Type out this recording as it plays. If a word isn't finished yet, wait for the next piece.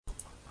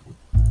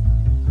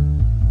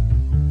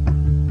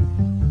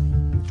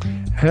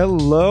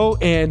Hello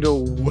and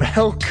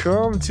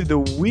welcome to the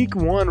Week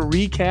 1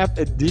 recap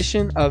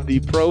edition of the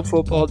Pro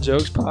Football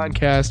Jokes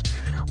podcast,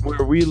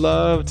 where we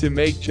love to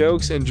make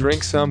jokes and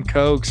drink some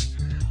Cokes.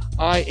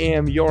 I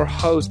am your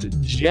host,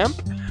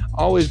 Jemp,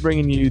 always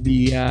bringing you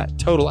the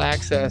total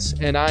access,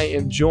 and I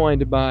am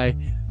joined by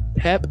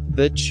Pep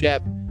the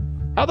Chep.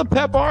 How the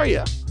pep are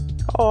you?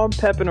 Oh, I'm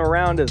pepping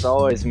around as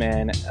always,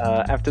 man.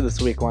 After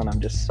this Week 1,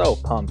 I'm just so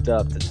pumped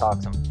up to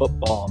talk some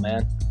football,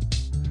 man.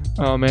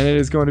 Oh, man, it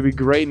is going to be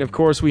great. And, of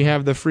course, we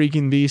have the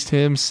freaking beast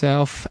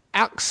himself,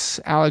 Alex.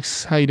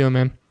 Alex, how you doing,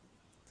 man?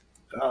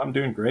 I'm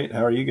doing great.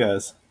 How are you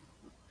guys?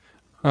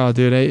 Oh,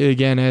 dude,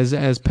 again,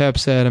 as Pep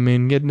said, I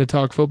mean, getting to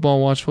talk football,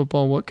 watch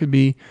football, what could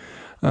be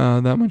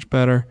that much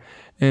better?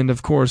 And,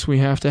 of course, we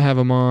have to have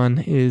him on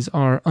is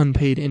our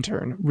unpaid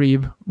intern,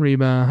 Reeb.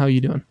 Reeb, how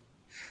you doing?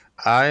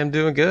 I am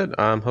doing good.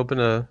 I'm hoping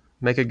to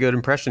make a good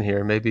impression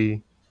here,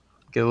 maybe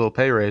get a little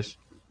pay raise.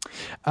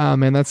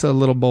 Man, that's a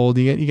little bold.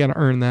 You got to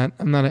earn that.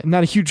 I'm not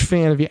a huge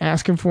fan of you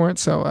asking for it.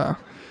 So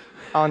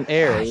on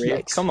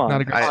air, come on,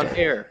 on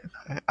air.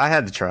 I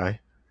had to try.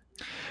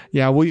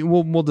 Yeah,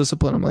 we'll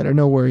discipline him later.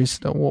 No worries.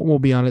 We'll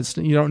be honest.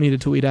 You don't need to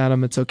tweet at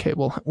him. It's okay.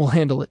 We'll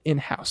handle it in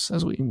house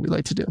as we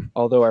like to do.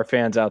 Although our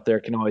fans out there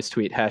can always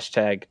tweet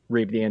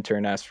 #Reeb the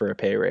intern ask for a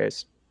pay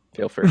raise.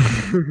 Feel free.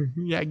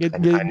 Yeah, get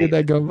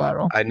that go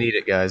viral. I need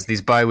it, guys.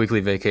 These bi-weekly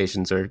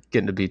vacations are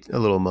getting to be a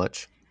little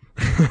much.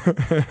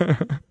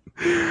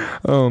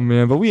 Oh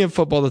man, but we have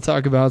football to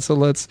talk about, so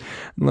let's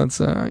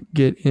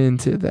get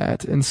into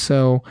that. And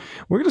so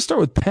we're going to start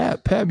with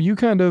Pep. Pep, you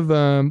kind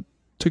of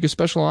took a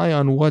special eye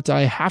on what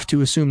I have to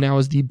assume now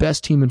is the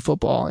best team in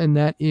football, and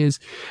that is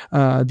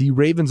the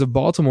Ravens of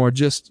Baltimore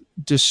just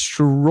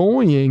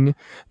destroying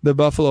the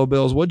Buffalo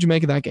Bills. What'd you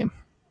make of that game?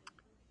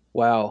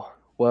 Wow.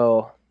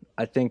 Well,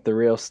 I think the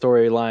real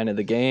storyline of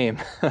the game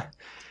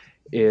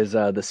is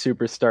the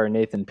superstar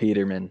Nathan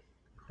Peterman.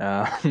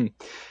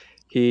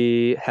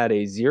 He had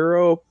a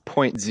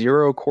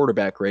 0.0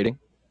 quarterback rating.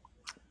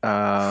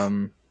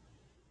 Cannot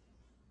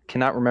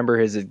remember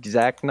his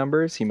exact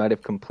numbers. He might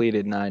have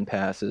completed 9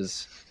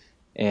 passes.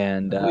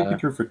 And I believe he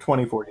threw for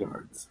 24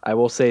 yards. I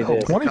will say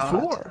this.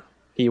 24?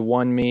 He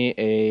won me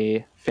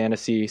a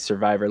fantasy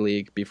survivor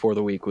league before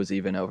the week was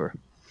even over.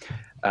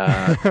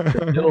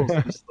 The Bills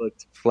just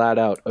looked flat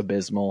out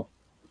abysmal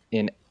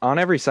on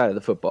every side of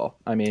the football.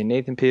 I mean,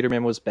 Nathan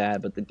Peterman was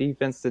bad, but the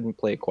defense didn't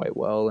play quite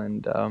well.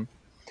 And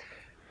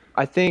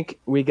I think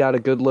we got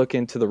a good look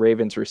into the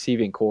Ravens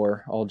receiving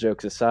core, all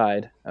jokes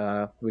aside.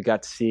 We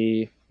got to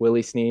see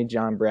Willie Snead,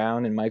 John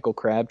Brown, and Michael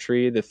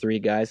Crabtree, the 3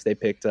 guys they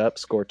picked up,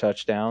 score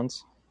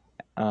touchdowns.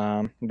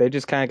 They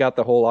just kind of got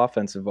the whole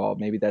offense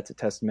involved. Maybe that's a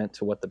testament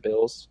to what the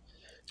Bills'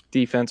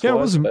 defense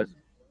was.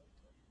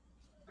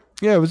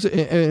 Yeah, it was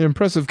an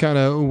impressive kind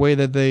of way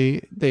that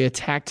they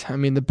attacked. I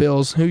mean, the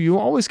Bills, who you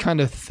always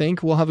kind of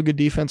think will have a good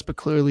defense, but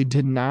clearly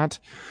did not.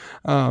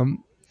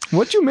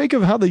 What'd you make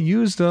of how they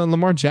used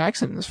Lamar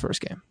Jackson in this first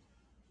game?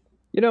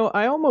 You know,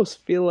 I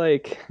almost feel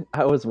like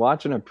I was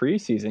watching a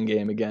preseason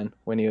game again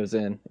when he was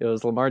in. It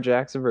was Lamar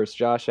Jackson versus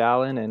Josh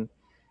Allen,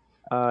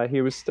 and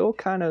he was still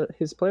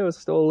his play was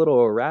still a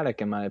little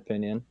erratic in my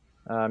opinion.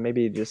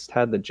 Maybe he just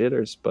had the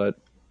jitters, but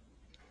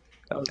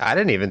I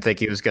didn't even think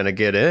he was going to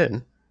get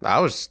in.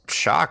 I was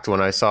shocked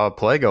when I saw a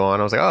play go on.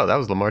 I was like, oh, that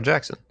was Lamar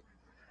Jackson.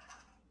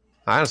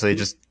 I honestly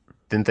just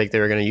didn't think they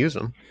were going to use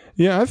him.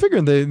 Yeah, I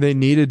figured they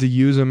needed to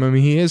use him. I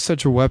mean, he is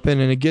such a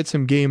weapon, and it gets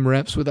him game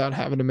reps without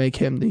having to make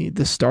him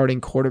the starting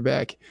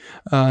quarterback.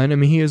 And, I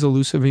mean, he is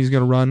elusive. He's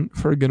going to run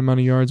for a good amount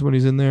of yards when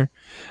he's in there.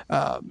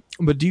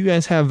 But do you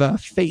guys have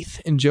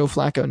faith in Joe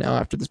Flacco now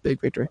after this big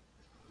victory?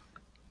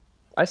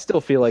 I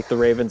still feel like the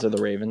Ravens are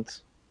the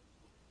Ravens.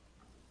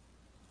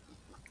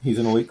 He's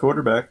an elite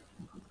quarterback.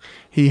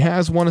 He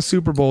has won a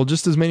Super Bowl,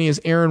 just as many as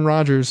Aaron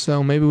Rodgers,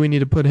 so maybe we need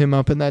to put him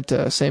up in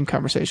that same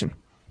conversation.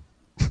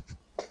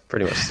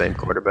 Pretty much the same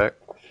quarterback.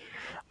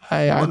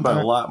 Won by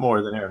a lot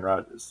more than Aaron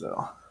Rodgers,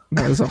 though.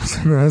 That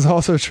is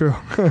also true.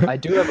 I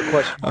do have a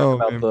question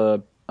about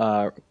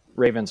the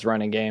Ravens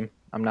running game.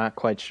 I'm not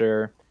quite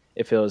sure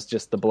if it was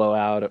just the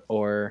blowout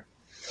or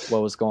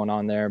what was going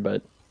on there, but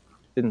it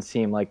didn't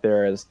seem like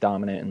they're as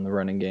dominant in the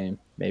running game.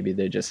 Maybe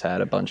they just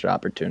had a bunch of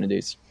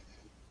opportunities.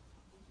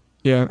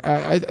 Yeah,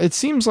 it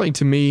seems like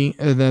to me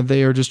that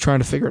they are just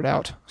trying to figure it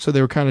out. So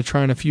they were kind of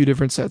trying a few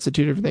different sets of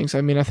 2 different things.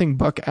 I mean, I think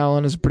Buck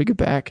Allen is a pretty good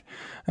back.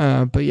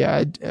 But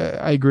yeah,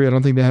 I agree. I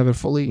don't think they have it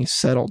fully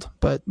settled.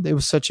 But it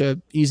was such a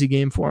easy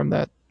game for him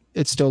that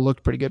it still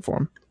looked pretty good for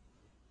him.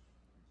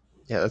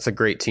 Yeah, that's a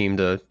great team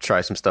to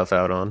try some stuff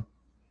out on.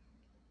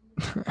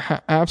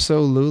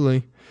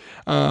 Absolutely.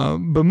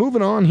 But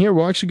moving on here,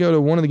 we'll actually go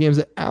to one of the games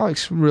that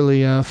Alex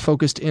really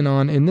focused in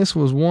on, and this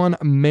was one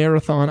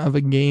marathon of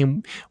a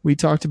game. We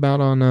talked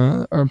about on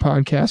our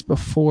podcast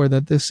before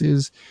that this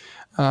is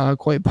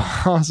quite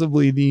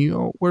possibly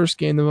the worst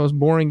game, the most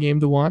boring game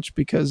to watch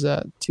because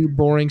 2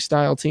 boring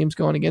style teams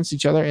going against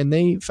each other, and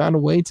they found a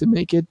way to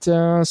make it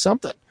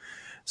something.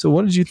 So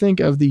what did you think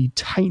of the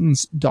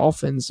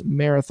Titans-Dolphins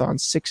marathon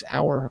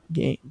 6-hour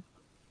game?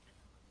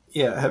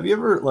 Yeah, have you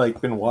ever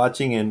been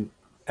watching and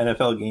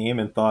NFL game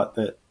and thought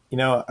that,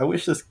 I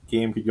wish this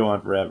game could go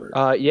on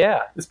forever.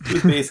 Yeah. This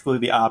was basically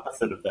the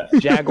opposite of that.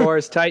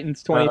 Jaguars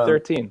Titans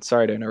 2013.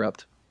 Sorry to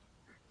interrupt.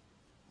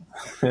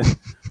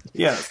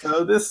 Yeah,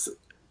 so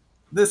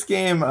this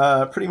game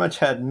pretty much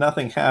had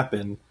nothing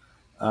happen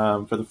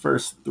for the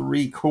first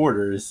 3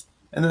 quarters.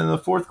 And then in the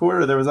fourth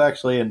quarter, there was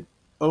actually an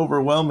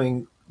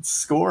overwhelming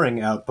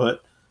scoring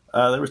output.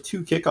 There were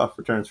 2 kickoff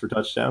returns for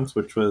touchdowns,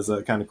 which was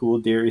kind of cool.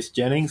 Darius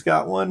Jennings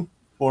got one,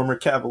 former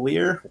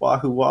Cavalier,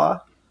 wahoo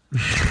wah.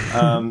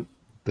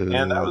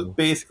 And that was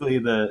basically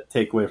the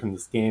takeaway from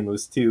this game. It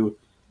was 2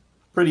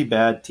 pretty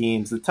bad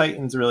teams. The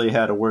Titans really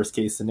had a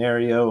worst-case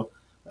scenario.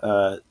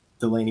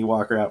 Delaney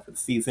Walker out for the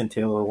season.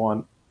 Taylor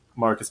won.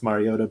 Marcus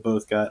Mariota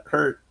both got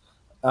hurt.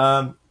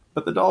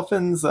 But the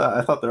Dolphins,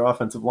 I thought their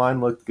offensive line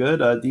looked good.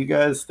 Do you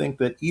guys think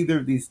that either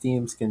of these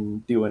teams can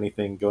do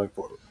anything going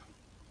forward?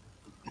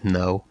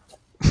 No.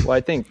 Well,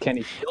 I think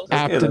Kenny Stills.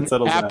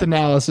 Apt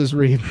analysis,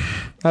 Reed.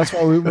 That's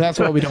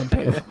why we don't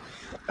pay.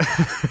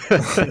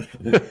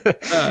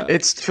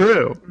 It's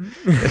true.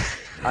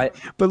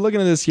 But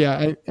looking at this,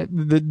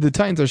 the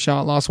Titans are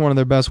shot, lost one of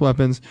their best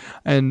weapons,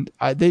 and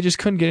they just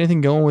couldn't get anything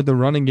going with the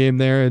running game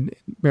there. And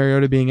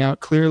Mariota being out,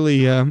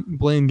 clearly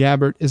Blaine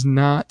Gabbert is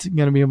not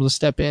going to be able to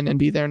step in and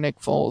be their Nick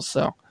Foles.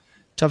 So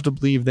tough to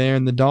believe there.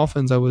 And the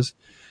Dolphins,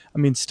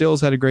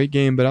 Stills had a great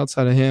game, but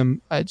outside of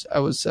him, I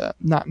was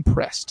not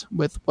impressed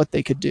with what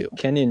they could do.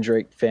 Kenyon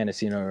Drake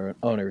fantasy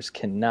owners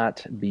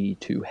cannot be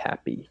too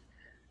happy.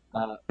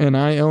 And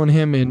I own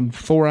him in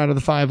 4 out of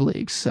the 5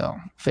 leagues, so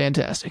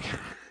fantastic.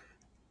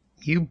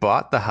 You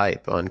bought the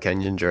hype on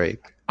Kenyon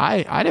Drake.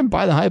 I didn't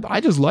buy the hype.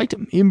 I just liked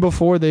him even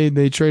before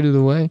they traded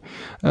away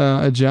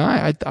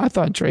Ajay. I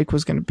thought Drake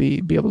was going to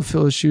be able to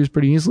fill his shoes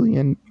pretty easily,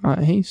 and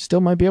he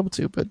still might be able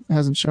to, but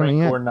hasn't shown it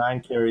yet.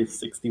 9 carries,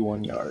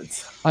 61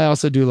 yards. I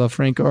also do love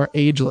Frank Gore,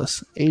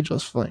 ageless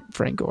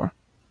Frank Gore.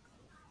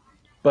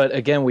 But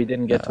again, we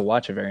didn't get to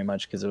watch it very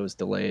much because it was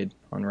delayed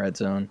on Red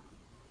Zone.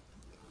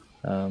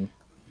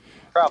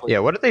 Probably. Yeah,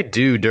 what did they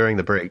do during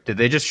the break? Did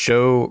they just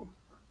show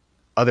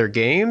other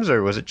games,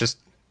 or was it just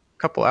a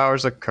couple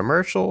hours of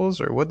commercials,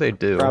 or what'd they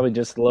do? Probably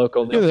just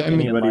local. Yeah,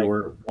 anybody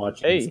were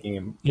watching this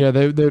game. Yeah,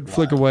 they'd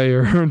flick away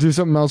or do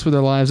something else with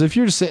their lives. If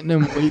you're just sitting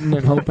and waiting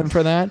and hoping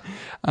for that,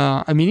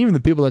 even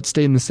the people that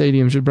stayed in the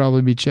stadium should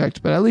probably be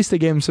checked. But at least they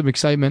gave them some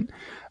excitement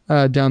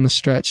down the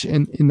stretch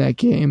in that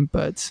game.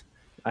 But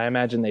I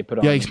imagine they put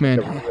on yikes, man.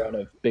 a run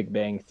of Big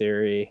Bang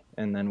Theory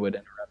and then would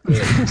interrupt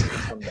it and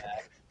come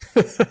back.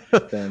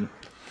 Then,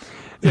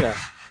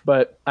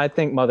 but I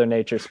think Mother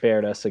Nature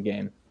spared us a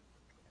game.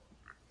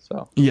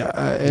 So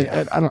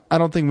I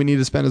don't think we need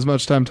to spend as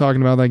much time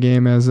talking about that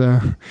game as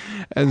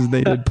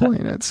they did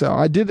playing it. So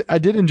I did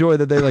enjoy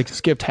that they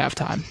skipped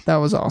halftime. That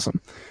was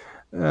awesome.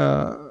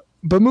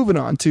 But moving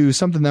on to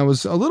something that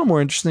was a little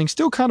more interesting,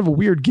 still kind of a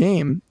weird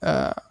game.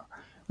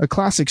 A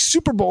classic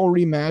Super Bowl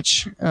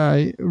rematch.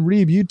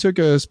 Reeb, you took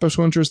a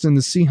special interest in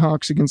the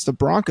Seahawks against the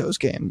Broncos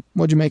game.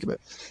 What'd you make of it?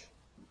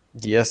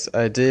 Yes,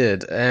 I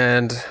did.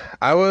 And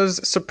I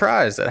was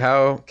surprised at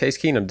how Case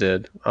Keenum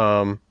did.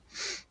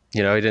 He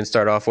didn't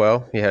start off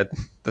well. He had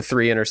the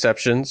 3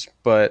 interceptions,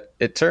 but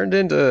it turned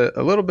into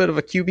a little bit of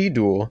a QB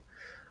duel.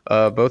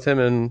 Both him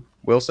and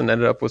Wilson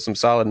ended up with some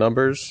solid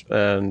numbers,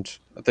 and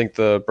I think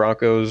the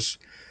Broncos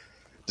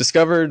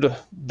discovered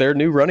their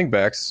new running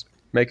backs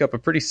make up a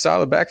pretty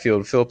solid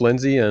backfield. Philip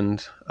Lindsay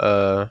and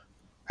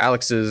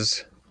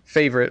Alex's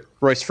favorite,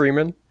 Royce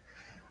Freeman.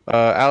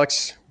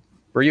 Alex,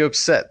 were you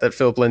upset that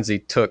Philip Lindsay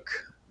took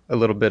a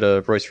little bit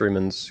of Royce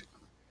Freeman's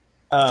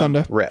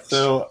reps?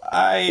 So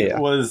I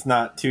was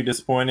not too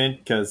disappointed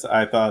because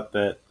I thought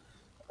that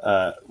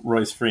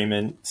Royce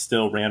Freeman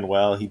still ran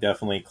well. He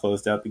definitely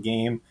closed out the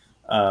game.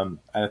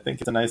 I think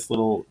it's a nice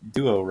little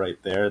duo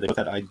right there. They both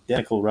had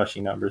identical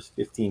rushing numbers,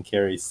 15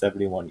 carries,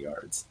 71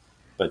 yards.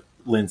 But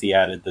Lindsay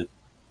added the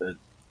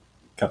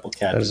couple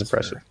catches. That is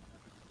impressive.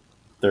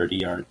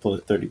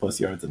 30 plus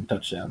yards and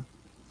touchdown.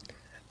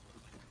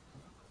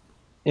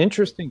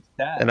 Interesting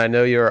stat. And I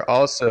know you're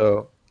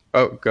also...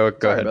 Oh, go ahead,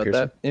 Pearson.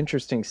 That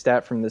interesting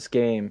stat from this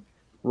game.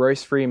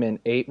 Royce Freeman,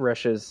 8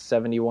 rushes,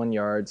 71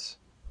 yards.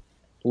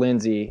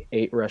 Lindsay,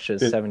 8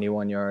 rushes,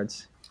 71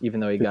 yards, even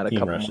though he got a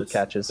couple more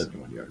catches.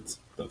 71 yards,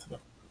 both of them.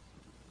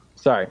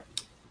 Sorry.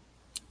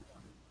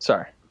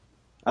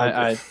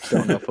 I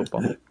don't know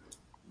football.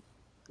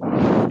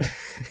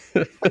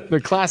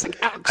 The classic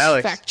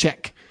Alex fact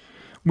check.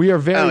 We are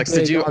very Alex,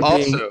 did you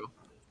also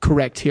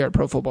correct here at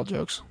Pro Football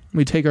Jokes?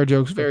 We take our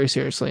jokes very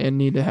seriously and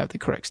need to have the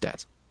correct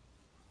stats.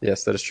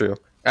 Yes, that is true.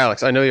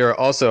 Alex, I know you're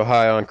also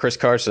high on Chris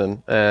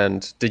Carson,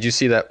 and did you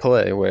see that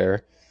play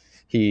where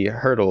he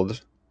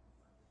hurdled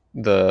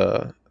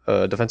the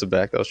defensive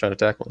back that was trying to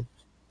tackle him?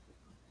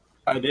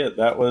 I did.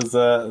 That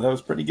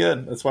was pretty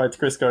good. That's why it's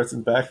Chris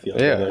Carson's backfield.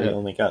 He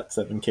only got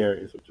 7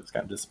 carries, which was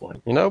kind of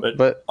disappointing.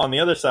 But on the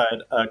other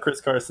side,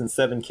 Chris Carson,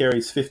 7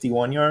 carries,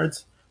 51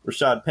 yards.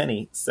 Rashad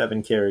Penny,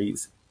 7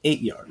 carries,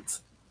 8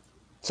 yards.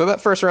 So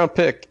that first round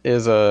pick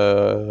is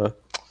it's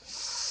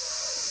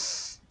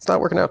not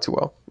working out too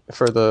well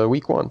for the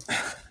week 1.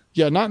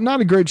 Yeah, not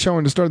a great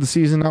showing to start the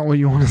season. Not what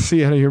you want to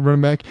see out of your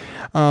running back.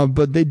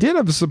 But they did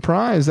have a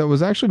surprise that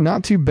was actually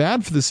not too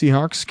bad for the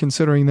Seahawks,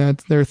 considering that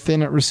they're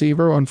thin at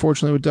receiver.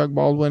 Unfortunately, with Doug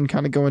Baldwin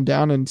kind of going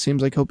down, and it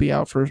seems like he'll be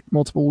out for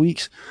multiple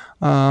weeks,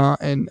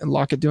 and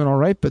Lockett doing all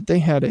right. But they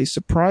had a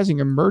surprising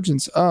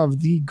emergence of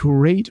the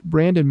great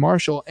Brandon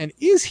Marshall. And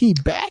is he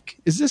back?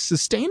 Is this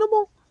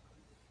sustainable?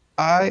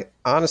 I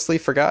honestly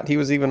forgot he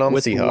was even on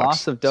With the Seahawks. With the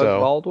loss of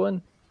Doug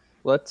Baldwin,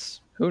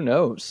 who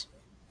knows?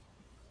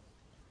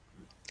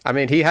 I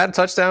mean, he had a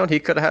touchdown. He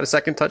could have had a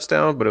second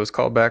touchdown, but it was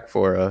called back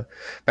for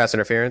pass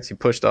interference. He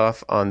pushed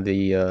off on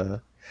the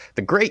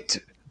great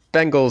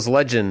Bengals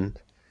legend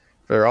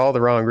for all the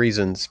wrong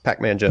reasons,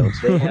 Pac-Man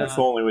Jones. That's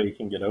the only way you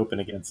can get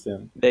open against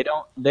him. They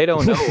don't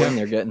know when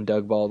they're getting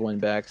Doug Baldwin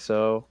back,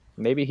 so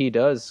maybe he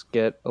does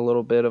get a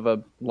little bit of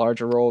a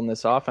larger role in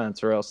this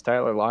offense, or else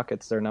Tyler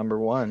Lockett's their number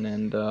one,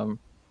 and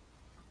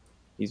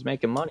he's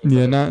making money.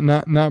 Yeah,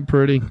 not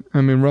pretty.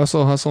 I mean,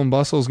 Russell Hustle and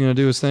Bustle is going to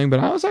do his thing,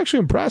 but I was actually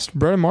impressed.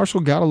 Brandon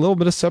Marshall got a little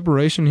bit of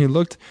separation. He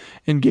looked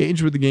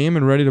engaged with the game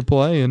and ready to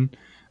play. And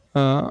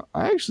I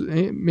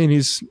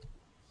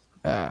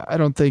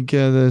don't think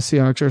the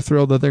Seahawks are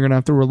thrilled that they're going to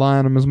have to rely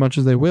on him as much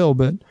as they will,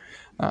 but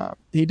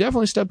he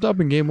definitely stepped up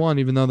in game one,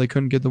 even though they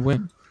couldn't get the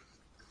win.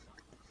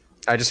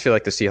 I just feel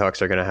like the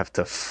Seahawks are going to have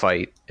to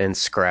fight and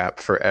scrap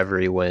for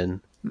every win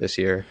this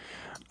year.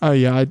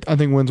 I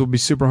think wins will be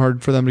super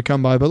hard for them to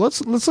come by. But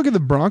let's look at the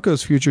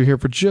Broncos' future here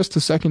for just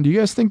a second. Do you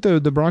guys think the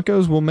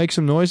Broncos will make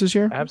some noise this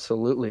year?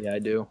 Absolutely, I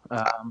do.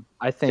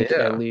 I think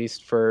at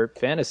least for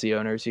fantasy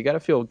owners, you got to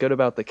feel good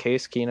about the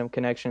Case Keenum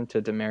connection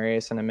to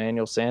Demaryius and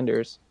Emmanuel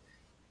Sanders.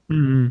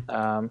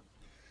 Mm-hmm.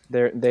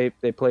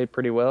 They played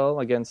pretty well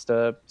against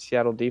a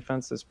Seattle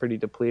defense that's pretty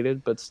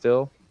depleted, but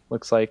still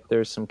looks like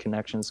there's some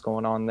connections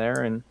going on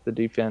there, and the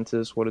defense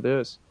is what it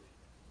is.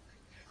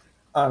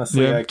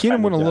 Honestly, yeah,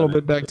 Keenum went a little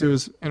bit back to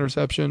his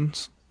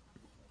interceptions.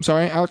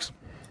 Sorry, Alex?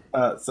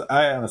 So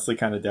I honestly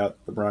kind of doubt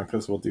the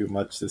Broncos will do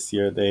much this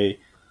year. They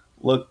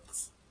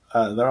looked,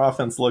 their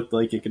offense looked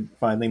like it could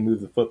finally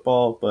move the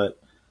football, but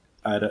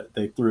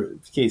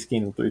Case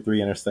Keenum threw 3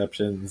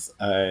 interceptions.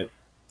 I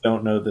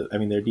don't know that. I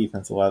mean, their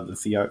defense allowed the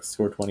Seahawks to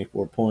score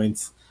 24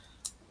 points,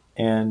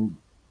 and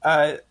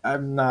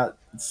I'm not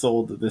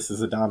sold that this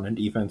is a dominant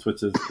defense,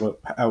 which is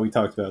how we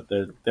talked about.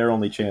 Their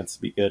only chance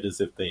to be good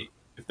is if they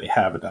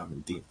have a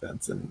dominant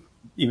defense. And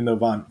even though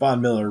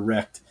Von Miller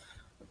wrecked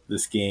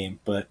this game,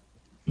 but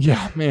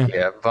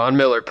Von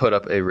Miller put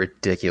up a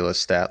ridiculous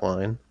stat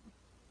line.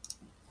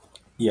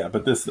 Yeah,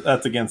 but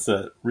that's against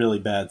a really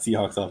bad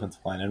Seahawks offensive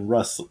line, and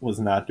Russ was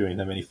not doing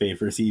them any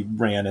favors. He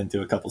ran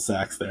into a couple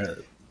sacks there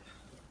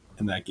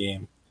in that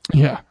game.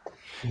 Yeah,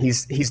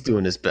 he's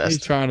doing his best.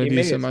 He's trying to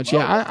do so much.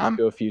 I'm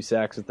do a few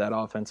sacks with that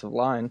offensive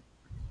line.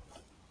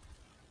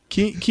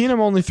 Keenum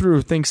only threw,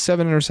 I think,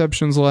 7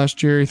 interceptions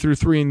last year. He threw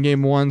 3 in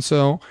game 1.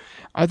 So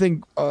I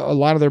think a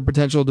lot of their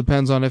potential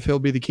depends on if he'll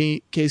be the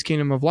Case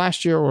Keenum of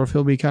last year or if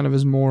he'll be kind of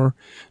his more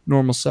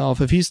normal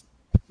self. If he's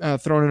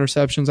throwing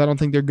interceptions, I don't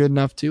think they're good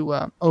enough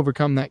to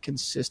overcome that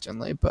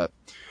consistently. But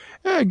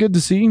good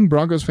to see.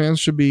 Broncos fans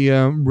should be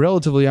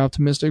relatively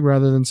optimistic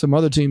rather than some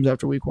other teams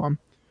after week 1.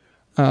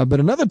 But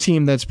another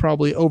team that's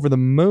probably over the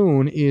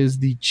moon is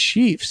the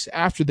Chiefs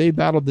after they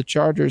battled the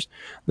Chargers.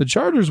 The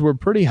Chargers were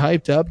pretty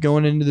hyped up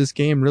going into this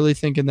game, really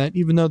thinking that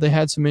even though they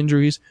had some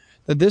injuries,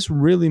 that this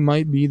really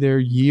might be their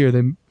year.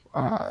 They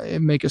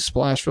make a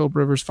splash. Phillip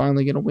Rivers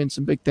finally going to win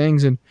some big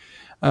things. And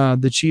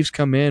the Chiefs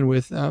come in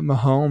with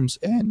Mahomes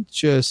and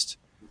just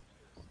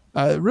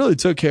really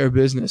took care of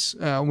business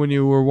when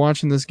you were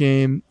watching this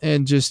game.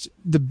 And just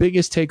the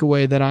biggest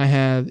takeaway that I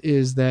have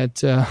is that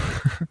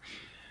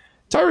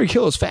Tyreek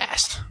Hill is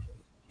fast.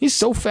 He's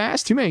so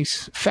fast. He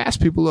makes fast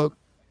people look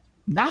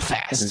not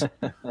fast.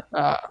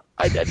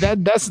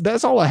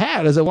 That's all I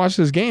had as I watched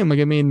this game. Like,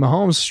 I mean,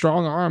 Mahomes'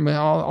 strong arm and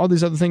all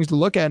these other things to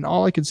look at, and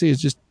all I could see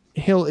is just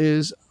Hill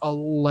is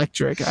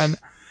electric. And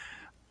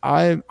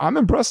I'm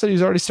impressed that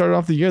he's already started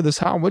off the year this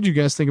high. What do you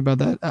guys think about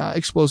that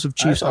explosive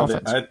Chiefs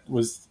offense? I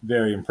was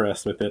very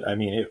impressed with it. I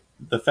mean,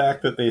 the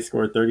fact that they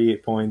scored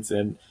 38 points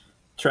and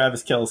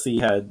Travis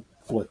Kelce had,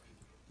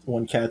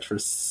 one catch for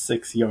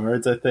 6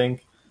 yards, I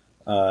think.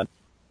 Kareem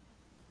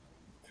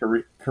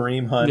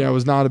Hunt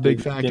was not a big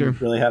factor.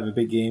 Didn't really have a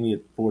big game. He had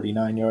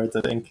 49 yards,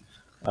 I think.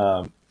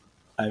 I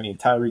mean,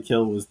 Tyreek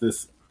Hill was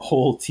this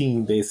whole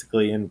team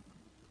basically, and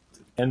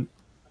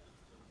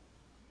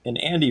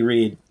Andy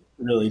Reid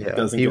really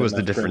doesn't. He was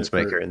the difference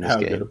maker in this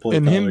game. How good a play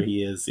caller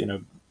he is.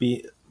 A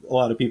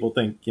lot of people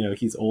think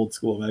he's old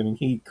school. But I mean,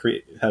 he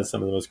has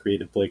some of the most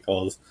creative play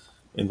calls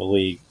in the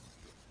league.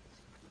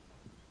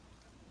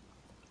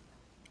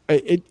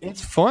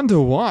 It's fun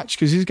to watch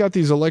because he's got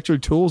these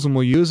electric tools and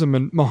we'll use them.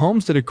 And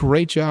Mahomes did a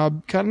great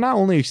job kind of not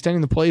only extending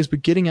the plays,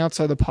 but getting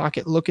outside the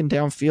pocket, looking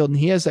downfield. And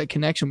he has that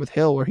connection with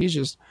Hill where he's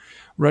just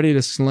ready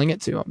to sling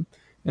it to him.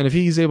 And if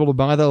he's able to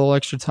buy that little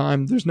extra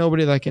time, there's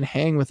nobody that can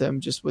hang with him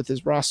just with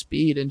his raw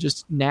speed and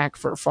just knack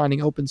for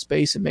finding open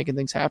space and making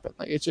things happen.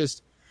 Like,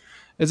 it's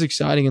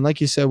exciting. And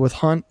like you said, with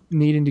Hunt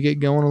needing to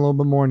get going a little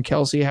bit more and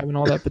Kelce having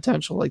all that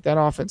potential, like that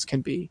offense can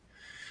be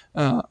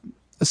a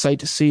sight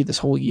to see this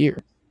whole year.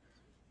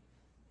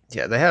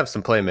 Yeah, they have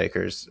some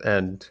playmakers.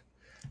 And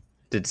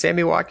did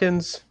Sammy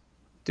Watkins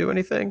do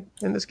anything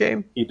in this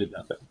game? He did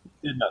nothing.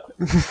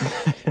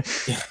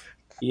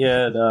 He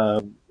had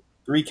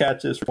 3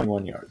 catches for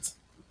 21 yards.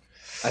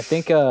 I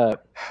think,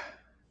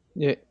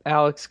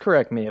 Alex,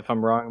 correct me if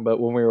I'm wrong, but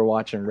when we were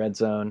watching Red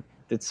Zone,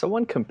 did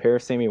someone compare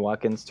Sammy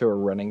Watkins to a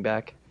running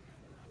back?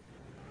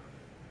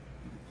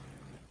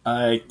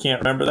 I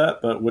can't remember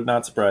that, but would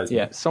not surprise me.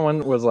 Yeah,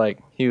 someone was like,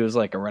 he was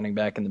like a running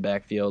back in the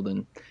backfield,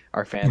 and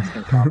our fans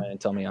can comment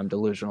and tell me I'm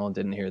delusional and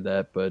didn't hear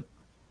that, but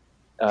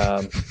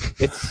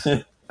it's,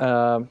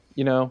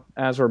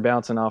 as we're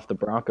bouncing off the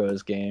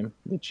Broncos game,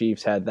 the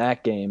Chiefs had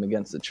that game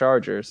against the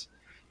Chargers.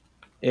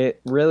 It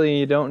really,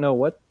 you don't know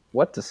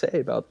what to say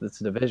about this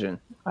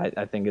division.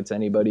 I think it's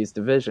anybody's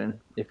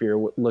division if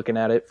you're looking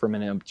at it from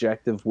an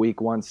objective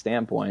Week 1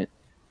 standpoint.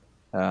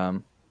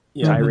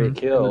 Tyreek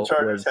Hill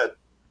was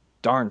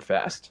darn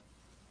fast.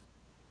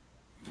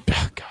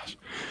 Gosh.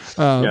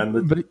 And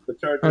the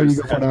Chargers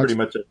had pretty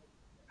much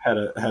had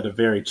a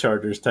very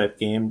Chargers type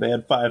game. They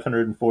had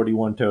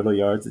 541 total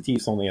yards. The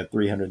Chiefs only had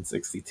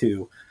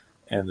 362,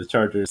 and the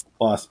Chargers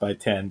lost by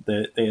 10.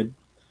 They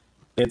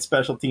had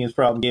special teams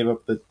problem, gave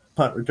up the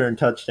punt return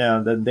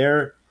touchdown. Then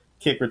their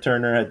kick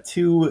returner had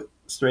 2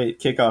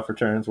 straight kickoff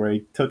returns where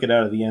he took it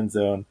out of the end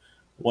zone.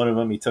 One of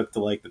them he took to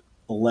like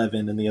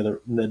 11, and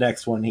the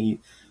next one he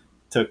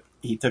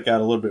took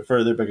out a little bit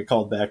further, but got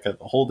called back at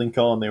the holding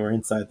call, and they were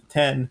inside the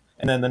 10.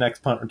 And then the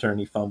next punt return,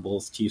 he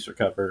fumbles, Chiefs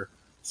recover,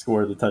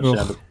 score the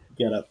touchdown to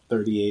get up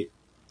 38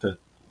 to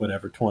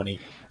 20.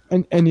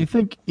 And you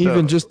think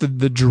even just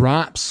the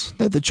drops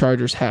that the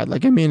Chargers had,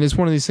 like, I mean, it's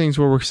one of these things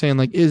where we're saying,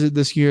 like, is it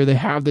this year? They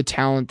have the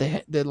talent,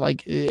 that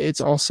like, it's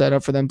all set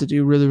up for them to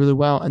do really, really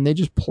well, and they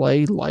just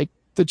play like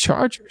the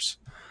Chargers.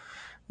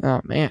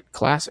 Oh man,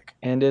 classic.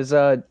 And is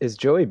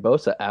Joey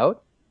Bosa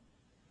out?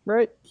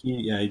 Right?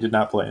 He did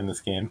not play in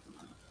this game.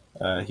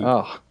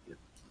 So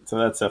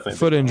that's definitely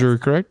foot injury,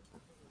 correct?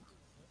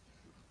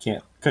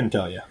 Couldn't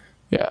tell you.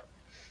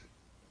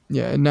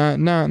 Yeah, not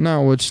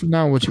what you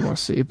want to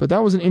see. But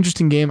that was an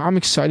interesting game. I'm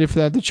excited for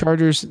that. The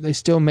Chargers, they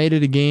still made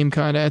it a game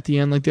kind of at the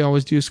end, like they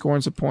always do,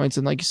 scoring some points.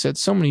 And like you said,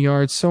 so many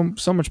yards, so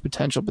much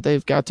potential. But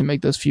they've got to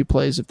make those few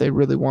plays if they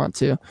really want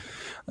to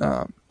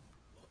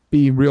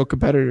be real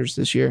competitors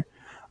this year.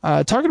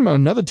 Talking about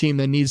another team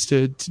that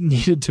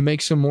needed to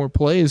make some more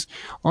plays.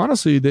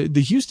 Honestly,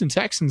 the Houston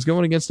Texans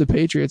going against the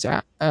Patriots.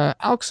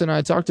 Alex and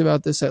I talked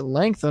about this at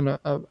length on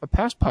a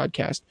past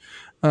podcast,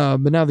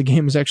 but now the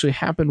game has actually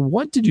happened.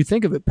 What did you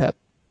think of it, Pep?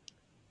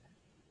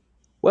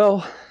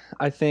 Well,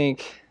 I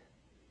think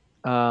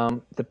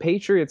the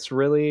Patriots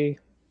really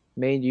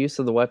made use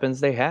of the weapons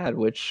they had,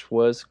 which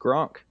was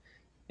Gronk,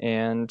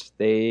 and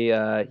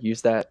they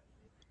used that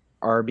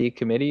RB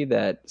committee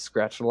that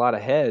scratched a lot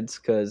of heads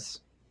because.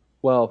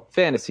 Well,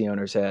 fantasy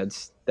owners'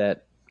 heads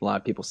that a lot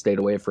of people stayed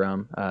away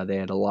from. They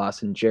had a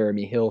loss in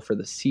Jeremy Hill for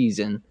the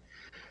season.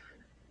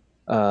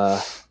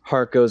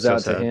 Heart goes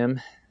out to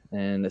him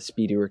and a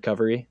speedy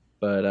recovery.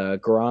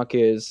 But Gronk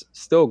is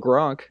still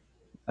Gronk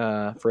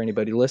for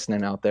anybody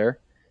listening out there.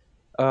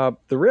 The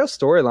real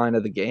storyline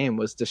of the game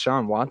was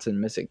Deshaun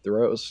Watson missing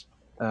throws.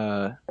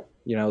 There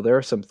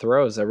are some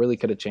throws that really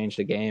could have changed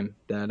the game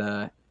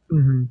that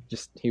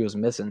just he was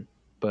missing.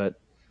 But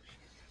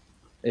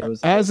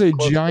as a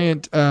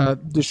giant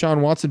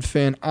Deshaun Watson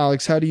fan,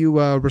 Alex, how do you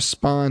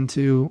respond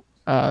to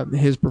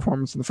his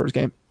performance in the first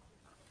game?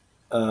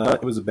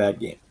 It was a bad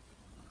game.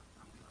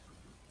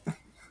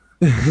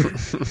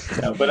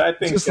 No, but I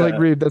think just like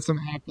Reed, that's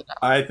something happened.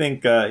 I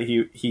think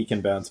he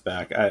can bounce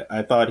back.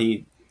 I thought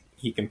he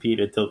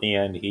competed till the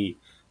end. He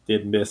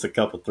did miss a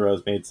couple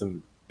throws, made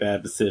some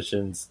bad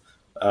decisions,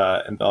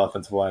 and the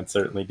offensive line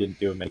certainly didn't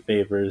do him any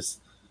favors.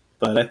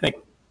 But I think.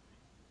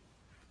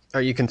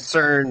 Are you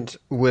concerned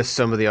with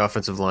some of the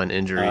offensive line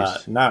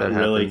injuries? Not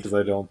really, because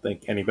I don't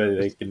think anybody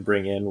they can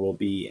bring in will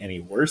be any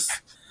worse.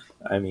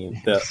 I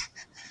mean,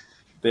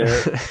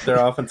 their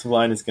offensive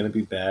line is going to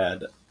be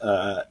bad,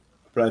 but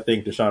I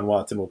think Deshaun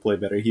Watson will play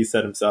better. He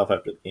said himself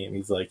after the game,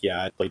 he's like,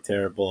 "Yeah, I played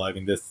terrible. I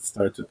mean, this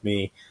starts with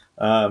me,"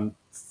 and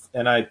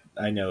I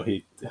know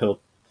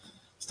he'll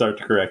start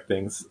to correct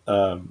things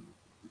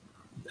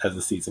as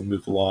the season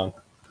moves along.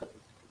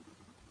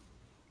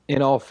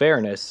 In all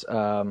fairness.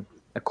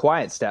 A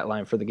quiet stat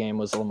line for the game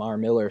was Lamar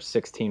Miller,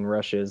 16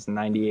 rushes,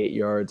 98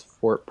 yards,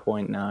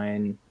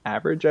 4.9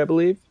 average, I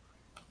believe.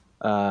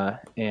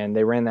 And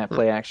they ran that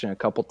play action a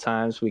couple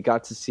times. We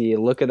got to see a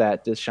look at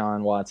that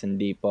Deshaun Watson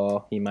deep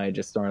ball. He might have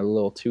just thrown it a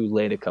little too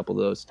late a couple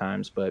of those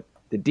times, but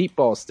the deep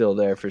ball is still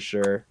there for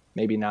sure.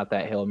 Maybe not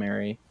that Hail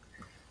Mary.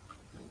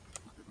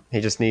 He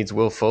just needs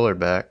Will Fuller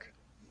back.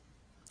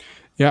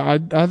 Yeah,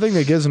 I think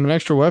that gives him an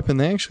extra weapon.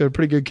 They actually had a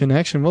pretty good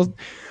connection.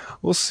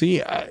 We'll see.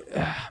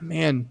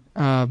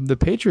 The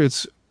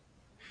Patriots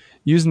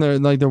using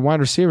their wide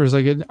receivers.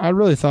 I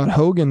really thought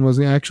Hogan was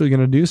actually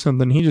going to do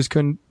something. He just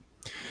couldn't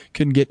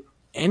get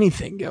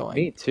anything going.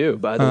 Me too.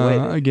 By the way,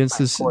 against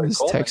this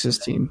Texas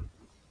team.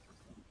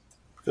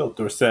 Phil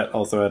Dorsett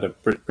also had a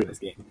pretty nice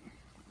game.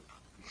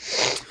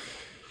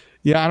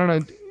 Yeah, I don't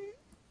know.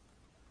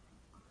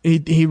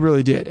 He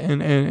really did,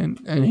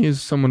 and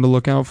he's someone to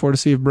look out for to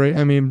see if Brady.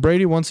 I mean,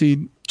 Brady, once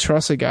he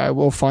trusts a guy,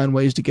 will find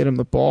ways to get him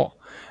the ball.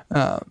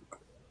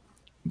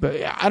 But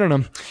yeah, I don't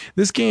know.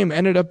 This game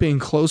ended up being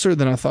closer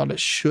than I thought it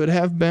should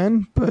have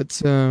been.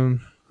 But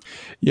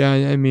yeah,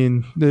 I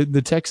mean,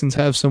 the Texans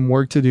have some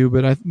work to do,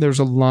 but there's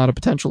a lot of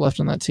potential left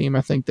on that team.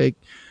 I think they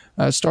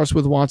starts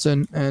with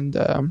Watson, and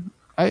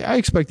I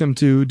expect them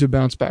to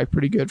bounce back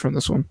pretty good from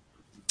this one.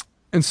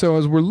 And so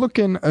as we're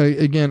looking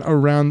again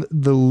around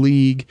the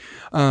league,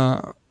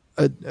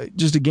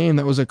 just a game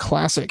that was a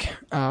classic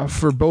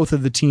for both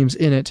of the teams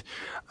in it.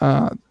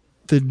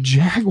 The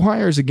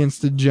Jaguars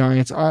against the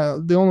Giants.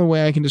 The only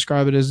way I can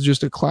describe it is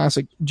just a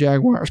classic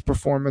Jaguars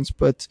performance.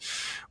 But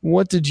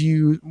what did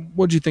you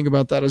think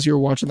about that as you were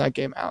watching that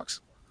game, Alex?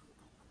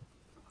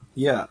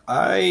 Yeah,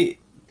 I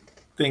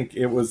think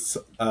it was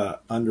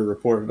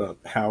underreported of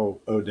how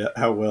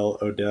well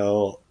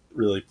Odell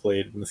really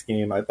played in this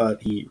game. I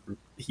thought he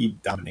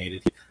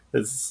dominated.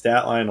 His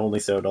stat line only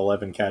showed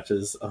 11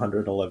 catches,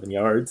 111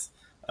 yards.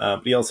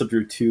 But he also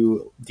drew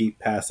 2 deep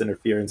pass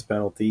interference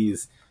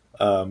penalties.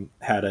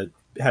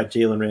 Had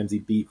Jalen Ramsey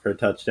beat for a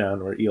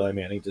touchdown where Eli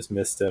Manning just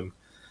missed him.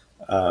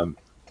 I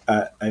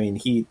mean,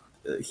 he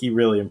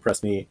really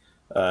impressed me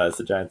as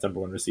the Giants'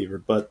 number 1 receiver.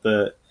 But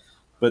the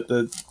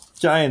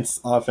Giants'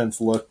 offense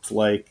looked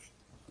like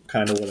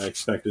kind of what I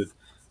expected.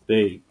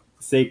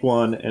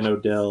 Saquon and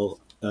Odell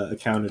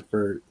accounted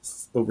for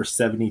over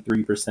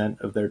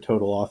 73% of their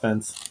total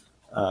offense.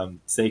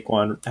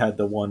 Saquon had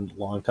the one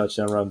long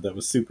touchdown run that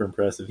was super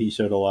impressive. He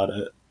showed a lot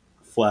of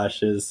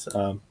flashes,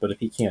 but if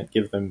he can't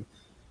give them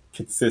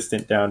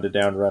consistent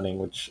down-to-down running,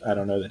 which I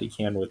don't know that he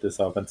can with this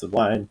offensive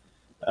line,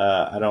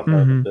 I don't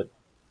know that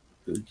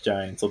the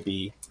Giants will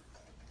be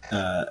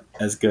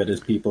as good as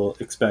people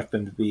expect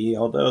them to be.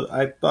 Although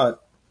I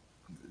thought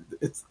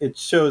it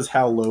shows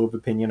how low of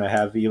opinion I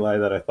have of Eli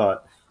that I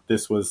thought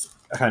this was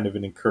kind of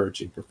an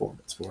encouraging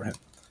performance for him.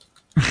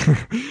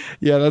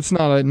 Yeah, that's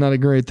not a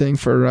great thing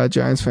for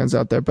Giants fans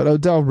out there. But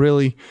Odell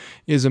really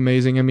is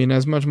amazing. I mean,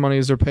 as much money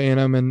as they're paying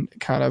him and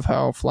kind of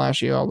how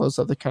flashy, all those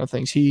other kind of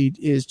things, he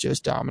is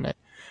just dominant,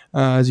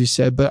 as you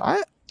said. But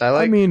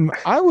I mean,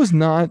 I was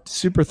not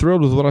super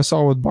thrilled with what I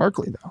saw with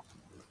Barkley, though.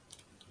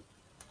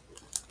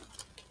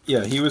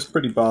 Yeah, he was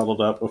pretty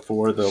bottled up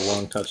before the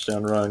long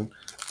touchdown run.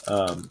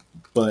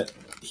 But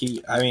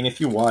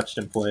if you watched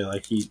him play,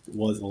 like, he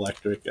was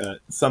electric.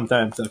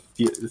 Sometimes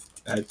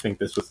I think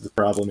this was the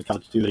problem in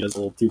college too. He does a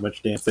little too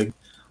much dancing.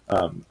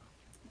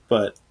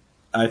 But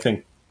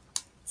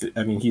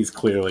he's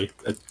clearly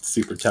a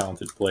super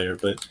talented player,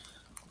 but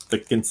the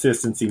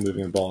consistency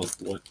moving the ball is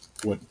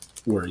what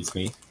worries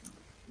me.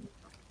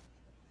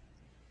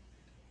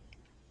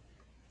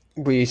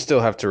 We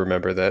still have to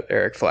remember that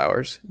Eric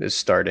Flowers is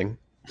starting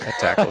at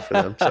tackle for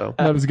them. So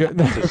that is good.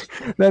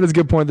 That is a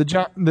good point.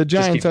 The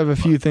Giants have a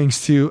few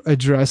things to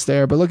address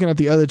there, but looking at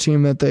the other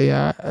team that they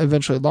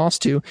eventually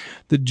lost to,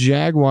 the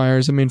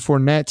Jaguars. I mean,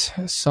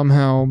 Fournette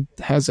somehow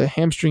has a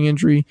hamstring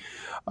injury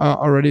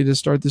already to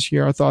start this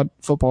year. I thought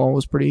football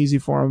was pretty easy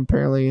for him.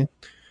 Apparently,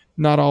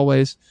 not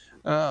always.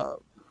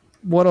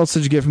 What else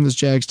did you get from this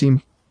Jags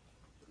team?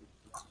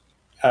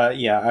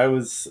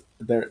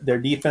 Their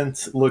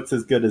defense looks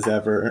as good as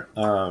ever.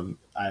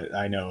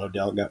 I know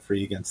Odell got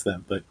free against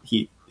them, but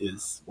he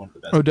is one of the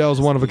best.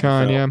 Odell's one of a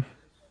kind, yeah.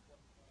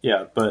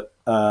 Yeah, but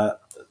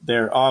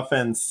their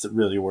offense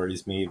really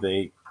worries me.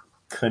 They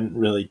couldn't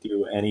really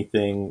do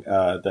anything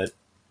the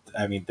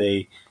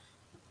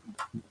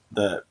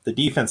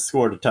defense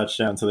scored a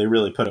touchdown, so they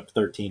really put up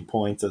 13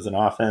 points as an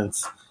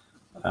offense.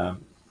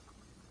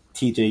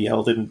 TJ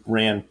Yeldon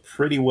ran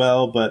pretty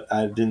well, but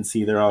I didn't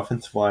see their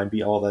offensive line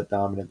be all that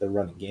dominant. Their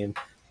running game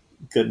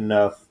good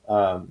enough,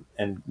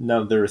 and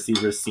none of the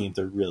receivers seem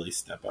to really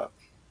step up.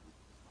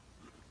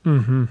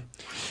 Mm-hmm.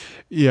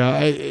 Yeah,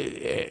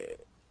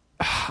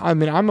 I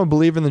mean, I'm a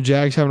believer in the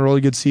Jags having a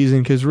really good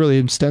season because really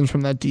it stems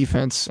from that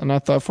defense, and I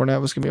thought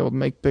Fournette was going to be able to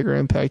make bigger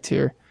impact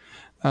here.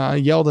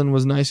 Yeldon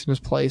was nice in his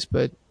place,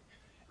 but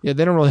yeah,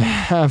 they don't really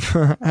have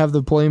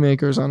the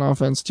playmakers on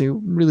offense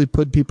to really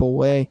put people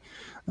away.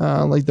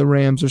 Like the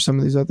Rams or some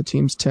of these other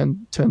teams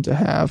tend to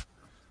have.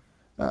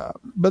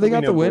 But they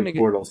got the win. Blake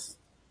Bortles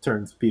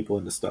turns people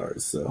into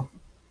stars, so.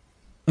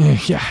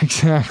 Yeah,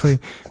 exactly.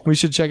 We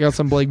should check out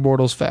some Blake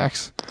Bortles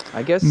facts.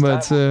 I guess.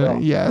 But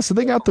yeah, so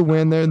they got the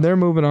win. They're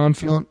moving on,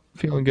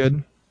 feeling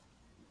good.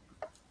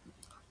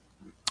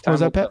 What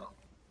was that, Pat?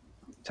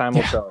 Time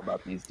will tell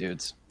about these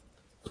dudes.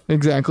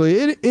 Exactly.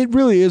 It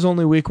really is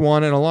only week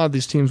 1, and a lot of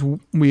these teams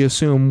we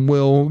assume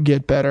will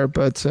get better,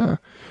 but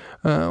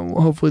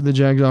hopefully the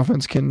Jags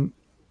offense can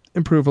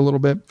improve a little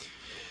bit.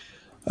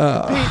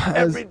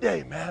 Every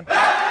day, man.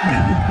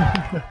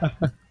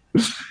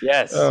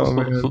 Yes. Oh,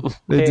 man.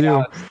 They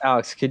do.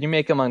 Alex, can you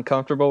make them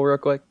uncomfortable real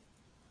quick?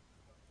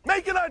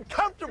 Make it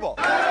uncomfortable.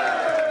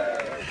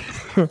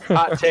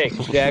 Hot take.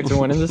 Jags are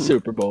winning the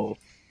Super Bowl.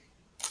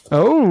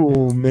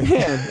 Oh man,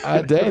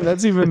 dang,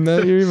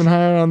 you're even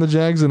higher on the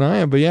Jags than I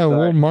am. But yeah, Sorry.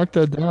 we'll mark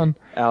that down.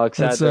 Alex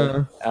That's,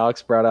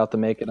 Alex brought out the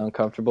make it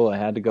uncomfortable. I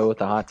had to go with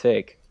the hot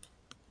take.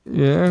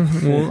 Yeah,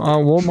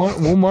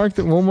 we'll mark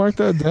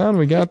that down.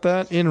 We got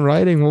that in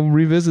writing. We'll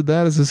revisit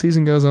that as the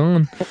season goes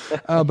on.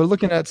 But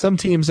looking at some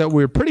teams that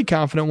we're pretty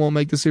confident won't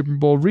make the Super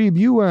Bowl, Reeb,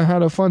 you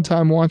had a fun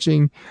time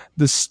watching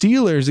the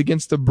Steelers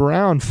against the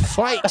Brown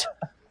fight.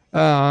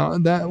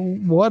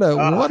 What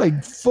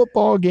a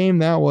football game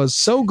that was.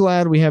 So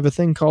glad we have a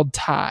thing called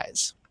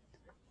ties.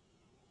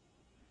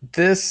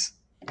 This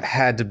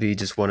had to be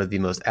just one of the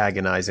most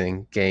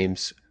agonizing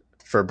games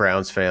for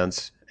Browns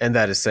fans, and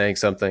that is saying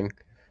something.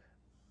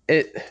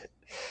 It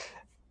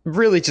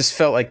really just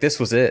felt like this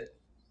was it.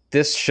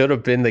 This should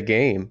have been the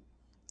game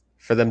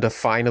for them to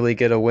finally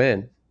get a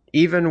win.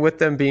 Even with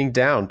them being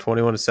down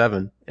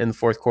 21-7 in the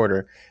fourth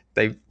quarter,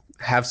 they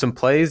have some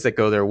plays that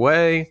go their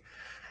way,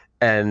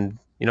 and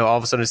all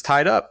of a sudden it's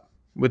tied up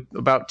with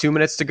about 2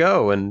 minutes to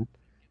go, and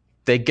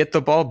they get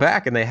the ball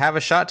back and they have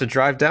a shot to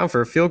drive down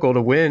for a field goal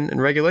to win in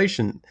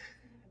regulation.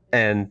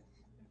 And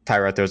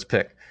Tyrod throws a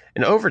pick.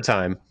 In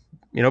overtime,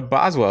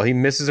 Boswell, he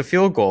misses a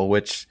field goal,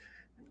 which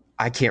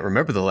I can't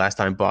remember the last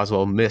time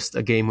Boswell missed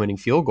a game-winning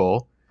field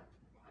goal.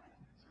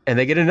 And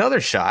they get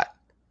another shot.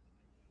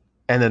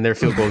 And then their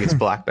field goal gets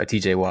blocked by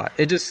TJ Watt.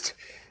 It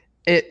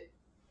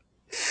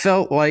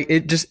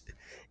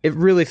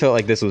really felt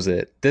like this was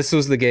it. This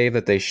was the game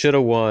that they should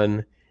have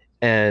won.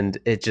 And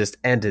it just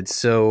ended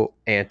so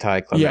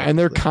anticlimactic. Yeah, and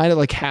they're kind of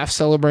like half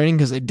celebrating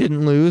because they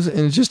didn't lose,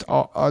 and it's just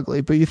all ugly.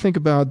 But you think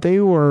about it,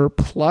 they were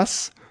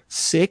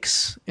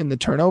 +6 in the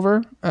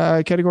turnover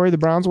category. The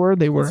Browns were.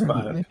 They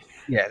were.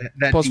 Yeah,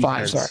 that plus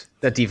defense, 5. Sorry,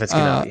 that defense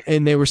cannot be.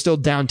 And they were still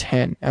down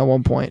 10 at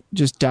one point,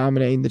 just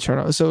dominating the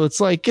turnover. So it's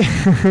like,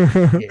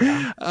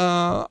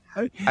 I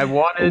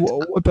wanted.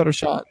 What better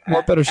shot?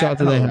 What better shot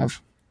do they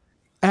have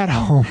at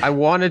home? I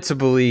wanted to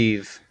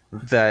believe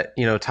that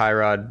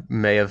Tyrod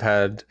may have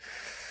had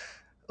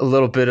a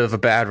little bit of a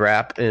bad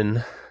rap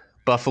in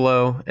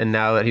Buffalo, and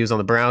now that he was on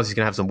the Browns, he's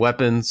gonna have some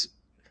weapons,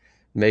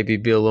 maybe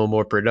be a little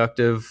more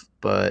productive.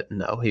 But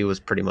no, he was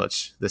pretty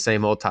much the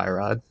same old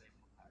Tyrod,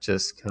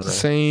 just kind of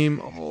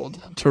same old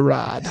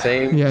Tyrod.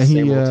 Same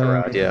old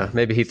Tyrod. Yeah,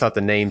 maybe he thought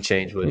the name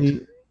change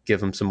would give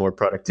him some more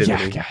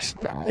productivity. Yeah, gosh,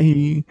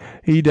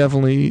 he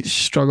definitely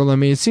struggled. I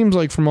mean, it seems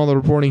like from all the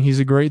reporting, he's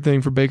a great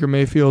thing for Baker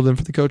Mayfield and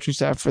for the coaching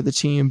staff for the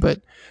team.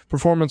 But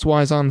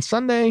performance-wise on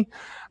Sunday,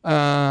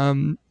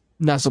 not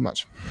so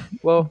much.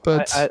 Well,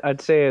 but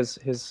I'd say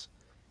his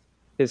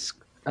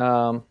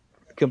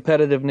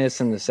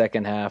competitiveness in the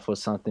second half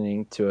was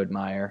something to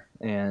admire,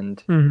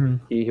 and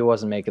he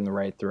wasn't making the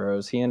right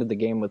throws. He ended the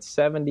game with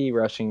 70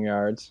 rushing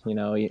yards.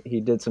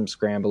 He did some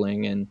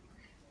scrambling,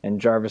 and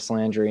Jarvis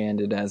Landry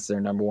ended as their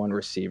number one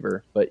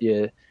receiver. But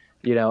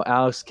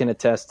Alex can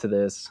attest to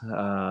this.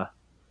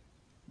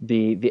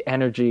 The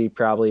energy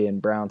probably in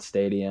Brown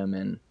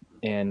Stadium,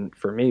 and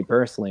for me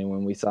personally,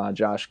 when we saw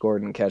Josh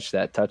Gordon catch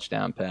that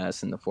touchdown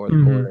pass in the fourth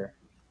quarter,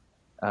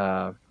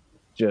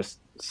 just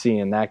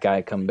seeing that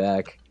guy come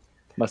back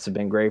must have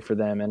been great for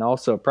them. And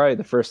also probably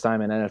the first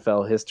time in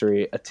NFL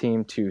history, a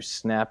team to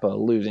snap a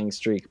losing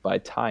streak by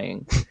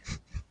tying.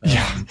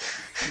 Yeah,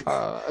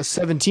 a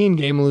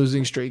 17-game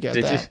losing streak at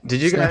that.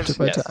 Did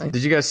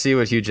you guys see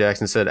what Hugh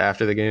Jackson said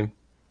after the game?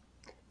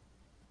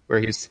 Where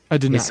he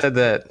said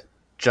that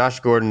Josh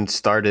Gordon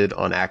started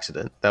on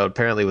accident. That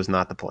apparently was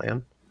not the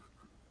plan,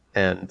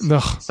 and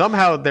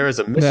somehow there was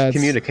a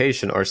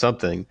miscommunication or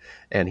something,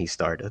 and he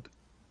started.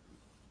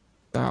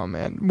 Oh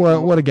man,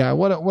 what a guy!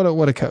 What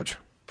a coach!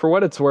 For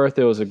what it's worth,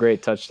 it was a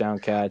great touchdown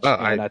catch,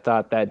 and I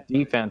thought that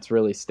defense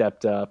really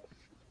stepped up.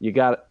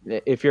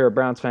 If you're a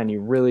Browns fan,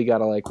 you really got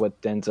to like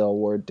what Denzel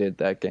Ward did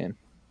that game.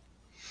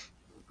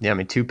 Yeah, I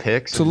mean, 2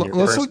 picks in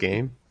your first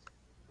game.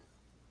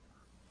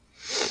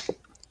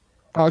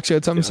 Alex, you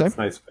had something to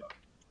say?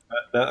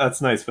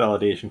 That's nice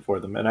validation for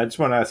them. And I just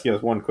want to ask you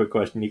guys one quick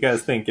question. You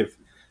guys think if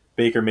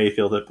Baker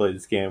Mayfield had played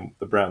this game,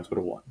 the Browns would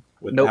have won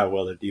with how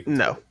well their defense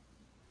played?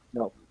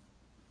 No.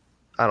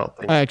 I don't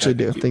think. I actually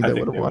do think they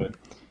would have won.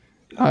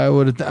 I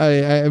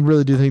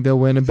really do think they'll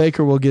win, and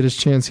Baker will get his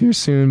chance here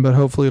soon, but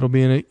hopefully it'll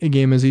be in a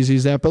game as easy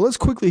as that. But let's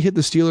quickly hit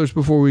the Steelers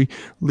before we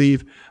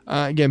leave.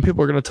 Again,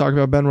 people are going to talk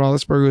about Ben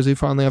Roethlisberger. Is he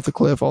finally off the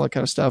cliff? All that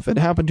kind of stuff. It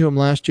happened to him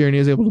last year, and he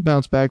was able to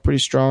bounce back pretty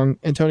strong.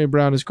 Antonio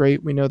Brown is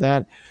great. We know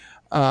that.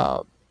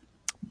 But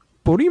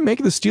what do you make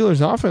of the Steelers'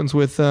 offense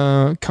with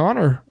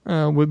Connor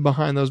with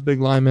behind those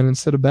big linemen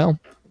instead of Bell?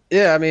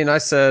 Yeah, I mean, I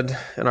said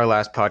in our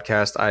last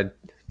podcast I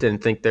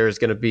didn't think there was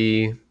going to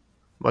be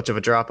much of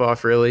a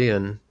drop-off, really,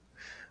 and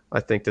I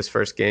think this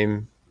first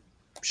game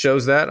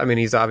shows that. I mean,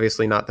 he's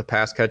obviously not the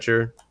pass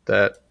catcher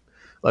that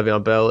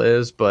Le'Veon Bell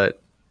is, but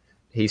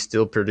he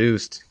still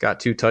produced, got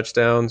 2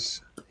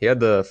 touchdowns. He had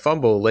the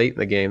fumble late in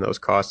the game that was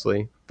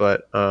costly,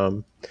 but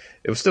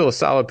it was still a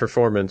solid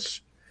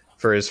performance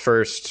for his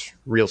first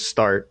real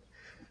start.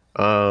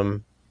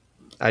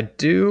 I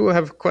do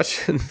have a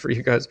question for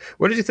you guys.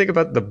 What did you think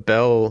about the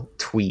Bell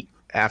tweet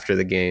after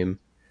the game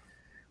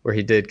where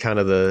he did kind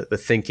of the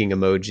thinking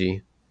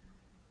emoji?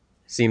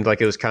 seemed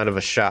like it was kind of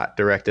a shot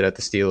directed at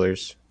the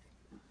Steelers.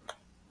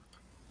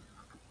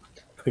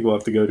 I think we'll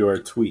have to go to our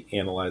tweet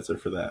analyzer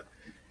for that.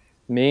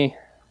 Me?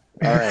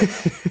 All right.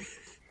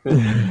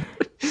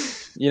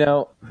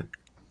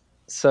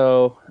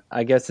 So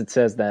I guess it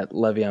says that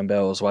Le'Veon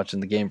Bell was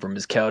watching the game from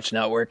his couch,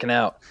 not working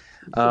out.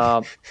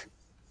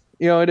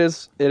 It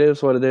is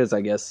what it is, I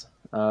guess.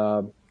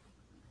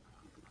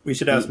 We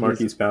should ask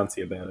Marquise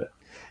Bouncy about it.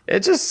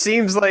 It just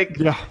seems like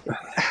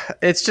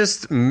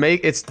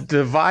it's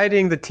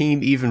dividing the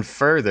team even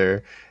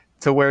further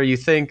to where you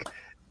think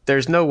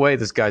there's no way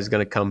this guy's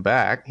going to come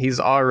back. He's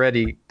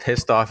already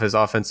pissed off his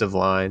offensive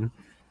line,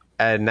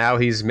 and now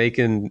he's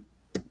making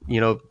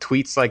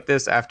tweets like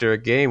this after a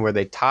game where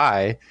they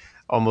tie,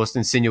 almost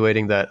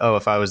insinuating that, oh,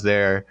 if I was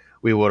there,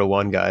 we would have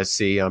won, guys.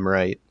 See, I'm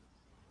right.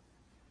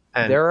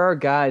 And there are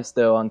guys,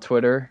 though, on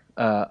Twitter,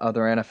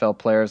 other NFL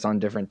players on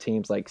different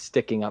teams, like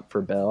sticking up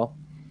for Bell.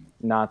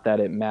 Not that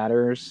it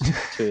matters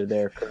to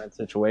their current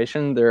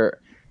situation.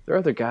 There are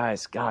other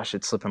guys. Gosh,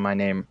 it's slipping my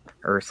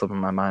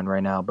mind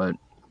right now. But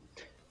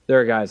there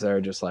are guys that are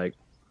just like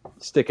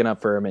sticking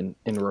up for him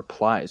in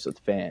replies with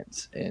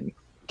fans and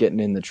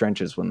getting in the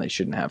trenches when they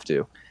shouldn't have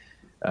to.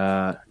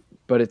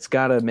 But it's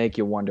got to make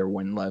you wonder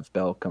when Lev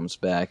Bell comes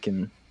back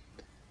and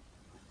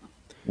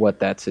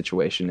what that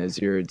situation is.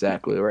 You're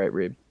exactly right,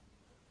 Reeb.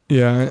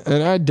 Yeah,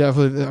 and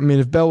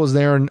if Bell was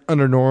there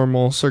under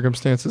normal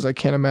circumstances, I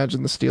can't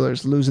imagine the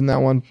Steelers losing that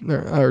one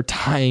or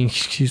tying.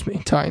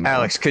 Tying.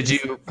 Alex, could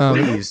you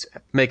please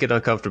make it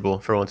uncomfortable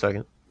for 1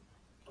 second?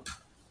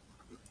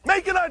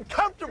 Make it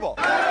uncomfortable.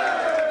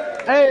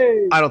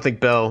 Hey, I don't think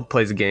Bell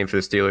plays a game for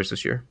the Steelers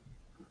this year.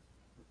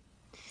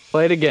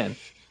 play it again.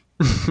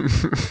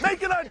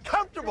 Make it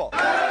uncomfortable.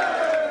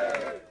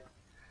 I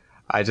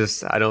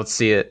don't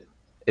see it.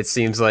 It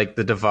seems like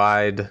the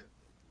divide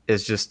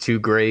is just too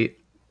great.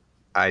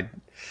 I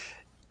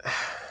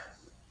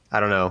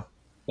don't know.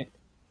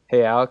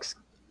 Hey, Alex.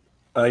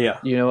 Yeah.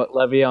 You know what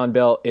Le'Veon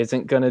Bell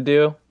isn't going to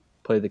do?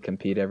 Play the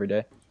compete every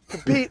day.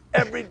 Compete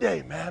every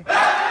day, man.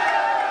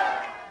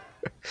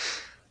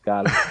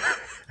 Got it.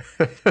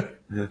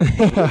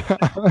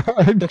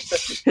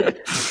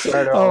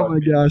 Oh my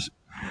gosh.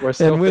 We're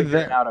still And with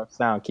figuring that- out our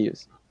sound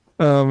cues.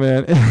 Oh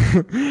man.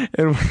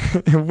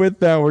 and with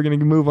that, we're going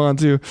to move on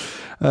to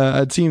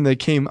a team that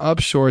came up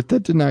short,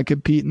 that did not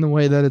compete in the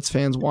way that its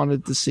fans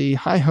wanted to see.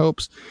 High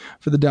hopes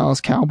for the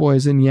Dallas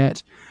Cowboys, and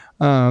yet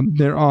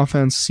their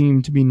offense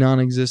seemed to be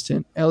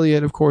non-existent.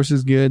 Elliott, of course,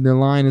 is good. Their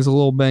line is a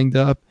little banged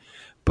up,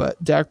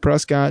 but Dak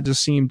Prescott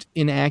just seemed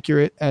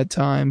inaccurate at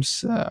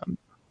times.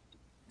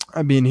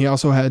 He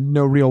also had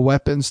no real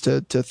weapons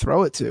to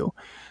throw it to.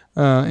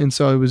 And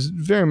so I was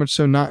very much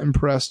so not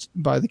impressed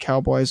by the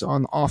Cowboys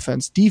on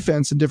offense.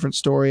 Defense, a different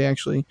story,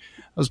 actually.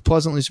 I was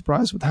pleasantly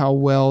surprised with how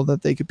well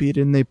that they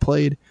competed, and they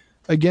played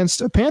against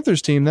a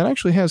Panthers team that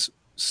actually has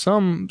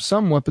some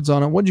weapons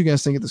on it. What did you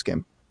guys think of this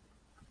game?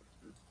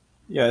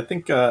 Yeah, I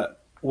think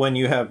when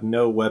you have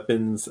no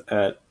weapons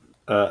at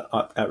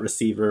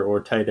receiver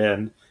or tight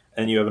end,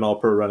 and you have an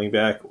all-pro running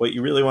back, what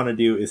you really want to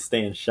do is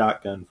stay in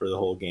shotgun for the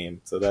whole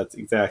game. So that's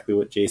exactly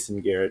what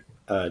Jason Garrett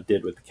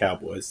did with the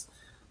Cowboys.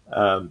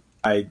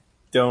 I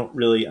don't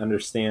really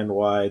understand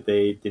why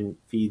they didn't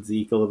feed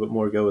Zeke a little bit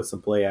more, go with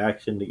some play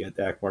action to get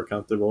Dak more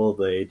comfortable.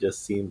 They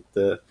just seemed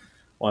to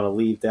want to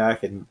leave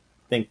Dak and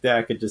think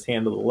Dak could just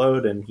handle the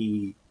load, and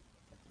he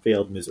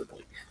failed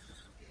miserably.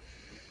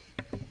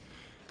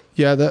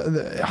 Yeah,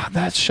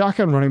 that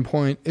shotgun running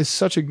point is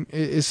such a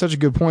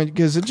good point,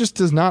 because it just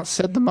does not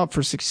set them up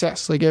for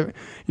success. Like, you're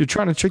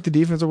trying to trick the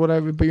defense or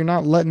whatever, but you're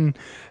not letting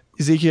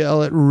Ezekiel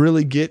Elliott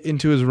really get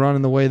into his run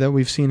in the way that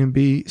we've seen him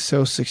be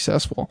so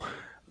successful.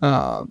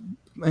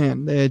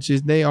 Man,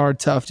 they are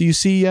tough. Do you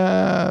see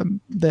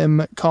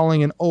them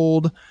calling an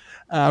old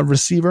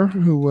receiver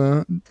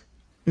who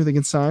they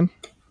can sign?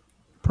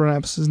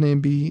 Perhaps his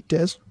name be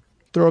Dez.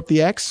 Throw up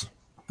the X.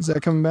 Is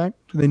that coming back?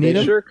 Do they need They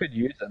him? sure could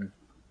use him.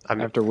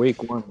 After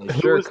week one, they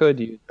sure could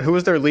use him. Who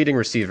was their leading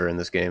receiver in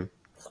this game?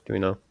 Do we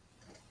know?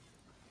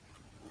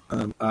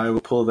 I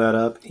will pull that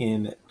up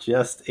in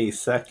just a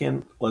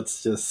second.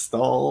 Let's just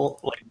stall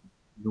like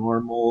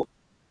normal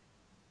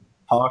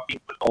talking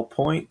football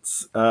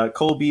points.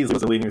 Cole Beasley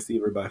was the leading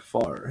receiver by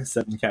far.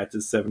 7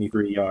 catches,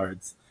 73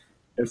 yards.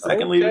 Their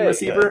second leading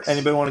receiver, yikes.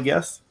 anybody want to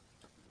guess?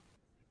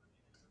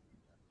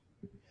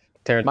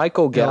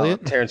 Michael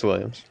Gallup. Terrence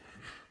Williams.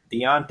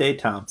 Deontay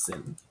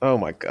Thompson. Oh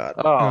my God.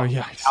 Oh,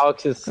 yikes.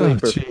 Alex's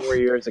sleeper geez. 4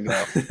 years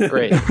ago.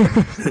 Great.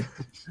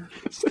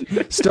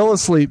 Still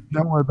asleep.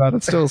 Don't worry about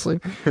it. Still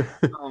asleep.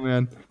 Oh,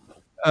 man.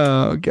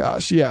 Oh,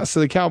 gosh. Yeah, so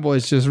the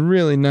Cowboys just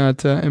really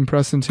not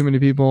impressing too many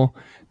people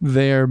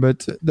there.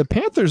 But the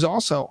Panthers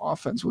also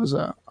offense was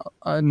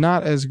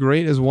not as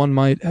great as one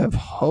might have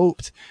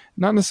hoped.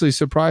 Not necessarily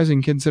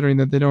surprising, considering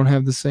that they don't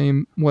have the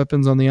same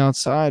weapons on the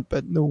outside.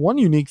 But the one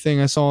unique thing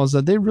I saw is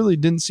that they really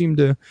didn't seem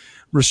to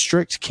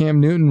restrict Cam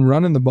Newton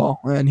running the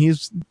ball. And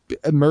he's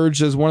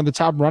emerged as one of the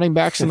top running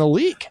backs in the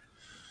league.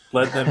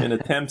 Led them in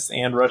attempts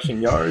and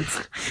rushing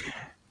yards.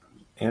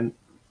 And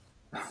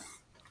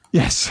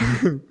Yes.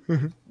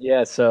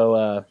 Yeah,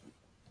 so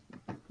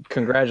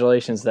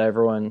Congratulations to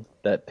everyone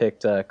that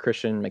picked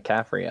Christian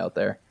McCaffrey out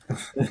there.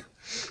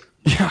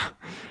 Yeah.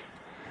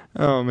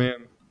 Oh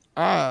man.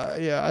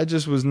 I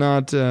just was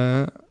not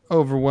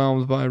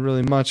overwhelmed by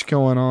really much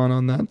going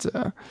on that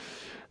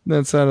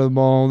side of the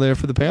ball there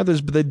for the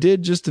Panthers, but they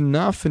did just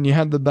enough. And you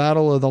had the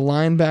battle of the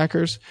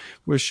linebackers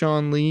with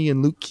Sean Lee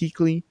and Luke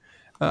Kuechly.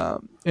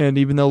 And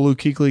even though Luke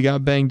Kuechly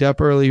got banged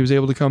up early, he was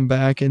able to come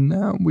back,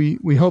 and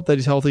we hope that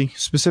he's healthy.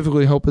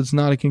 Specifically, hope it's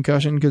not a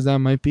concussion, because that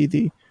might be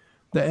the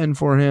end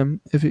for him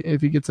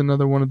if he gets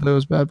another one of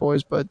those bad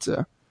boys. But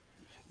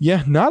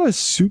yeah, not a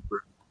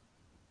super.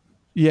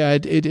 Yeah,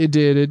 it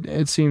did.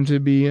 It seemed to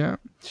be.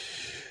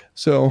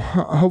 So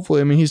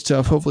hopefully, I mean, he's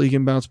tough. Hopefully, he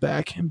can bounce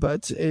back.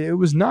 But it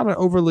was not an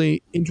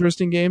overly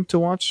interesting game to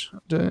watch.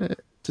 To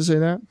say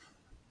that.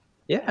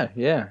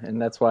 Yeah,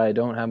 and that's why I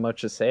don't have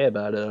much to say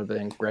about it other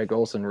than Greg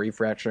Olsen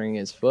refracturing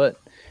his foot,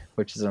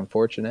 which is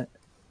unfortunate.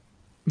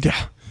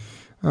 Yeah.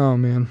 Oh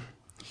man.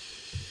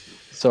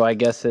 So I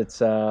guess it's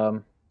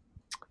a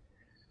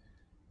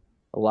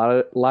lot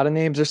of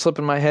names are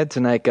slipping my head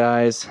tonight,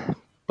 guys.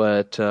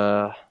 But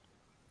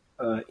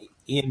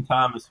Ian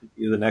Thomas would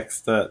be the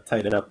next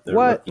tight end up there.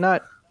 what?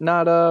 Not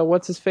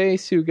what's his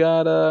face? Who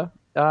got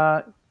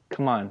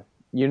come on,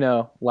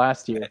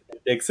 last year.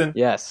 Dixon?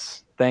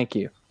 Yes, thank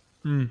you.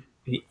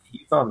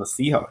 He's on the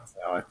Seahawks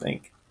now, I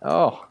think.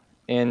 Oh,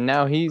 and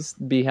now he's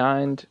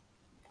behind.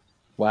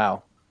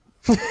 Wow.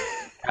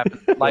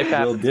 Life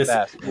happens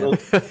fast.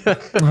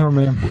 Oh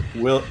man.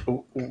 Will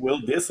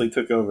Disley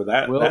took over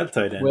that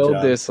tight end Will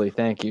job. Disley,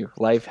 thank you.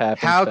 Life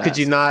happens How fast. could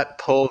you not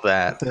pull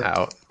that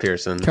out,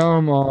 Pearson?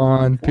 Come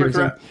on,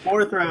 Pearson.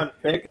 Fourth round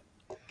pick.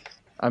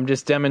 I'm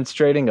just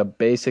demonstrating a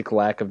basic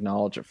lack of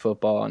knowledge of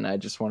football, and I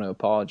just want to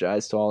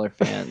apologize to all our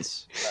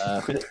fans.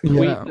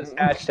 Tweet this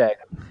hashtag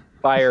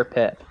Fire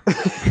Pep.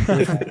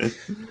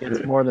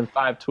 It's more than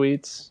 5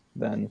 tweets,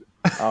 then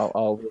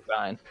I'll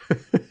resign.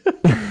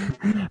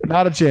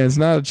 Not a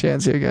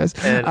chance here, guys.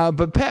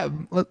 But Pep,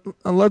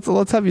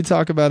 let's have you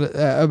talk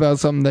about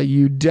something that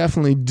you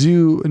definitely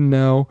do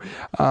know,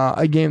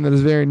 a game that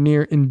is very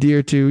near and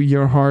dear to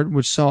your heart,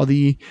 which saw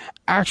the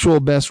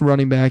actual best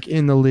running back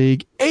in the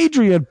league.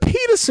 Adrian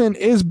Peterson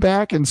is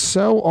back, and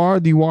so are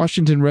the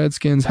Washington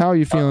Redskins. How are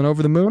you feeling?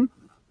 Over the moon?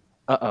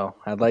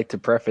 I'd like to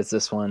preface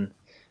this one.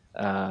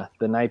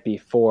 The night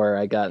before,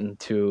 I got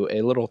into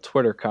a little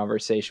Twitter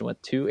conversation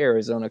with 2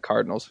 Arizona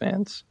Cardinals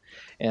fans,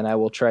 and I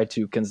will try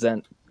to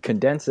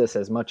condense this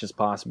as much as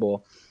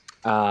possible.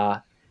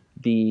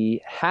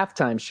 The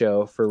halftime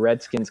show for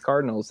Redskins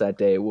Cardinals that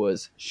day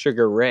was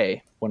Sugar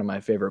Ray, one of my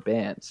favorite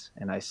bands,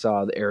 and I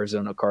saw the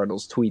Arizona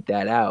Cardinals tweet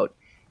that out,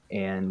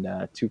 and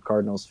 2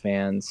 Cardinals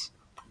fans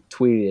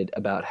tweeted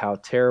about how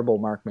terrible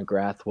Mark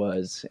McGrath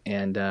was,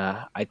 and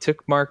I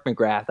took Mark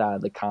McGrath out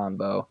of the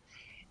combo.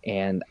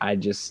 And I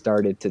just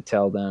started to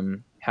tell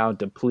them how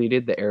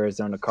depleted the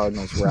Arizona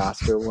Cardinals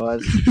roster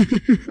was.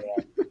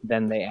 And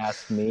then they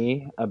asked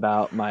me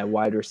about my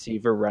wide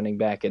receiver, running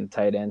back, and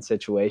tight end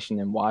situation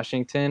in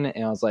Washington.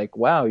 And I was like,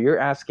 wow, you're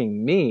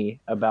asking me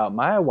about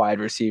my wide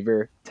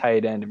receiver,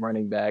 tight end, and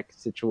running back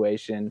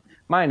situation,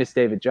 minus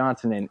David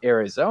Johnson in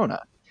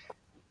Arizona.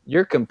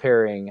 You're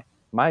comparing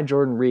my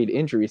Jordan Reed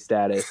injury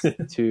status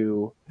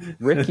to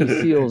Ricky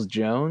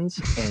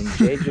Seals-Jones and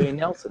J.J.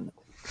 Nelson.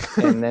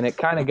 And then it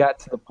kind of got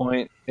to the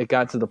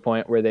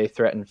point where they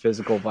threatened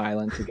physical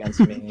violence against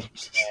me,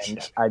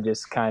 and I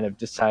just kind of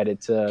decided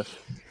to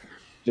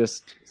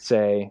just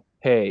say,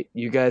 hey,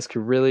 you guys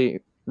could really,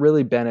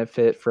 really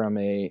benefit from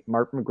a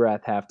Mark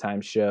McGrath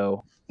halftime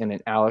show and an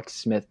Alex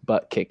Smith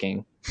butt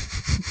kicking.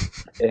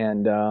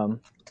 And oh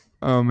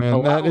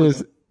man, that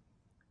is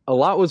a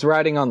lot was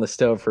riding on the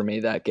stove for me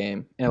that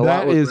game, and a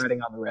lot was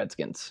riding on the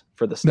Redskins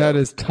for the stove. That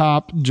is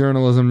top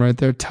journalism right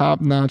there,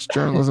 top-notch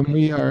journalism.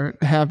 We are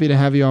happy to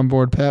have you on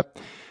board, Pep.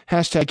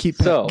 Hashtag keep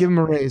Pep. Give him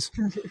a raise.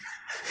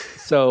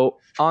 So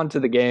on to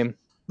the game.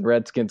 The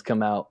Redskins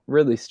come out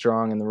really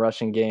strong in the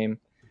rushing game.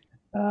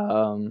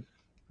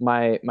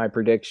 My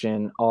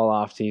prediction all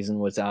offseason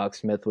was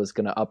Alex Smith was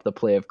going to up the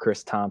play of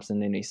Chris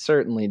Thompson, and he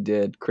certainly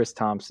did. Chris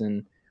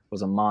Thompson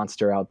was a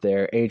monster out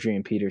there.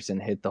 Adrian Peterson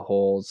hit the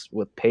holes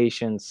with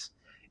patience,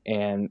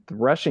 and the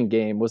rushing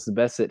game was the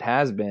best it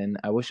has been.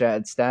 I wish I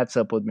had stats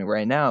up with me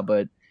right now,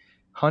 but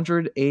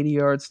 180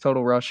 yards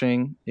total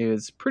rushing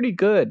is pretty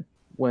good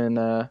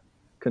when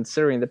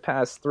considering the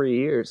past 3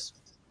 years.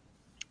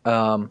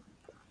 I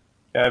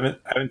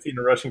haven't seen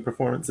a rushing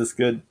performance this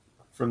good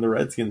from the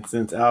Redskins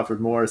since Alfred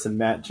Morris and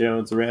Matt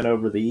Jones ran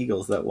over the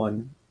Eagles that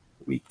one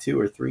week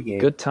 2 or 3 game.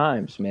 Good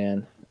times,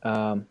 man.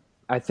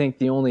 I think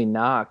the only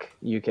knock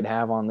you could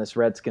have on this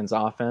Redskins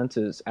offense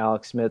is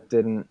Alex Smith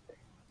didn't.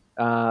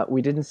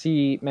 We didn't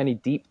see many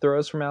deep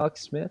throws from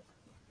Alex Smith,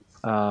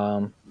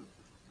 and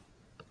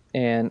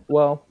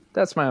well,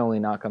 that's my only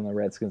knock on the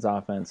Redskins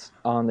offense.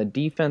 On the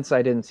defense,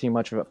 I didn't see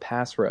much of a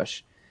pass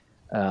rush.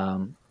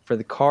 For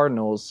the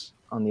Cardinals,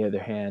 on the other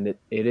hand,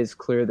 it is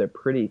clear they're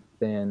pretty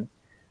thin.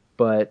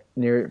 But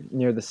near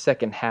the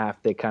second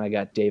half, they kind of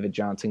got David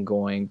Johnson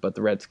going, but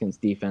the Redskins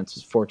defense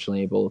was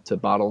fortunately able to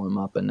bottle him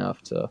up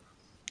enough to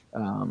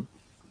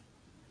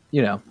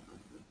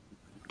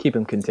keep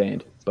him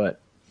contained. But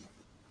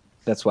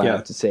that's what I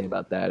have to say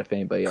about that. If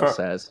anybody else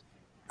has.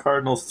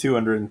 Cardinals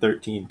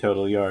 213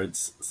 total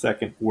yards,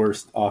 second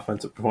worst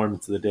offensive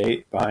performance of the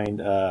day,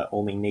 behind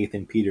only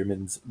Nathan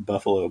Peterman's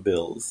Buffalo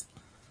Bills.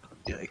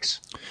 Yikes.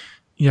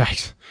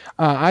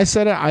 I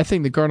said it. I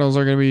think the Cardinals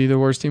are going to be the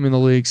worst team in the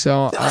league.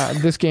 So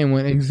this game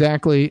went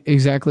exactly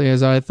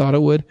as I thought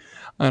it would,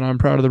 and I'm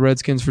proud of the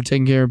Redskins for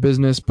taking care of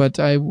business. But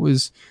I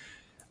was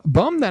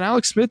bummed that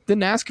Alex Smith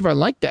didn't ask if I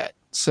liked that.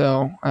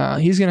 So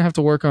he's going to have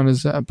to work on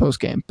his post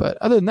game. But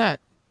other than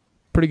that,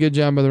 pretty good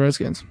job by the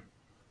Redskins.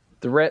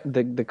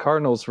 The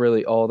Cardinals,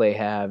 really all they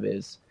have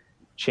is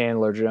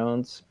Chandler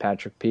Jones,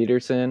 Patrick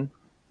Peterson,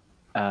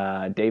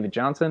 David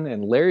Johnson,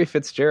 and Larry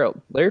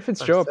Fitzgerald. Larry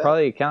Fitzgerald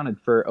probably accounted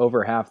for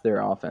over half their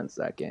offense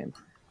that game.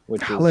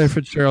 Larry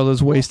Fitzgerald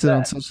is wasted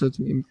on such a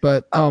team.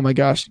 But, oh, my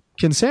gosh.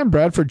 Can Sam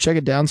Bradford check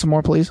it down some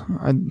more, please?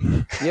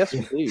 Yes,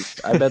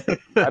 please. I bet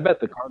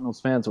the Cardinals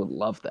fans would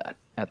love that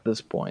at this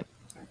point.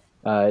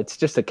 It's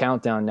just a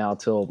countdown now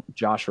till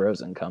Josh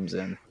Rosen comes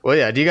in. Well,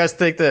 yeah. Do you guys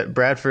think that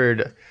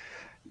Bradford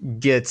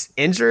gets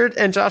injured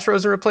and Josh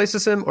Rosen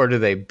replaces him, or do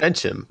they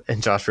bench him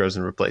and Josh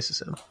Rosen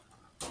replaces him?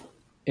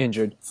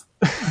 Injured.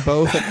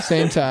 Both at the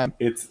same time.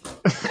 It's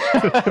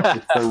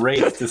a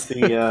race to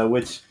see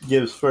which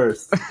gives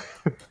first.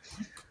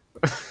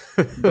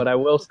 But I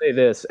will say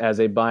this, as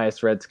a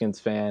biased Redskins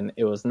fan,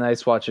 it was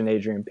nice watching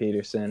Adrian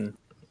Peterson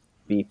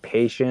be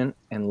patient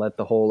and let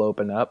the hole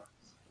open up.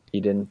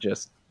 He didn't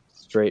just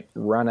straight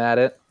run at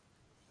it.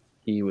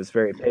 He was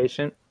very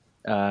patient.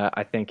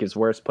 I think his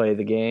worst play of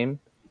the game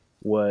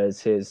was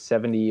his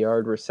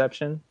 70-yard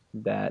reception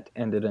that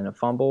ended in a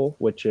fumble,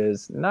 which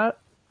is not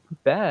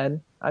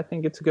bad. I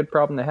think it's a good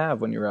problem to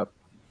have when you're up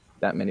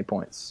that many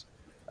points.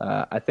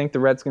 I think the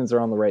Redskins are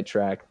on the right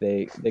track.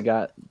 They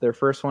got their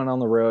first one on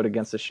the road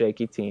against a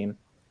shaky team,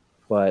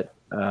 but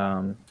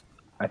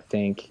I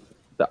think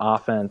the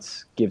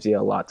offense gives you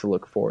a lot to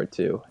look forward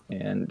to,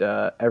 and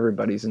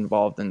everybody's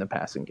involved in the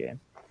passing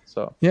game.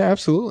 So yeah,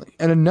 absolutely.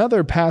 And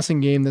another passing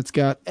game that's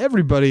got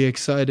everybody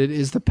excited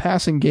is the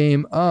passing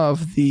game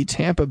of the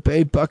Tampa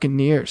Bay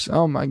Buccaneers.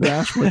 Oh my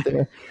gosh, with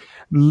their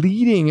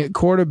leading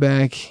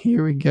quarterback.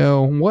 Here we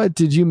go. What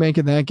did you make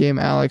of that game,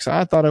 Alex?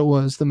 I thought it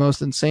was the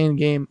most insane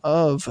game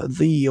of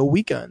the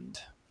weekend.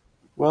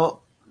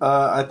 Well,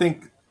 I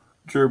think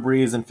Drew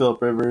Brees and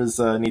Phillip Rivers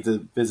need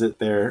to visit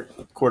their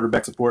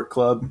quarterback support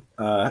club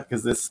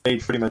because they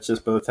pretty much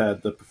just both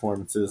had the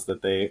performances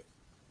that they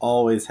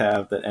always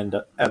have that end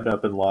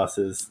up in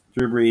losses.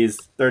 Drew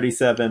Brees,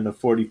 37 of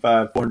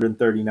 45,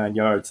 439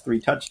 yards, 3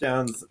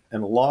 touchdowns,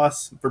 and a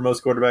loss. For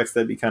most quarterbacks,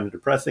 that'd be kind of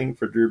depressing.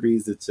 For Drew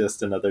Brees, it's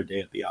just another day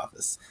at the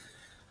office.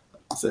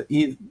 So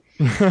I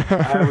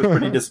was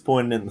pretty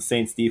disappointed in the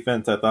Saints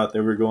defense. I thought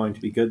they were going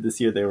to be good this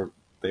year. They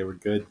were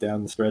good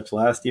down the stretch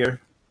last year.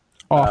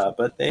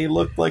 But they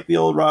looked like the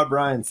old Rob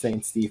Ryan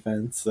Saints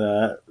defense.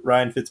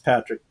 Ryan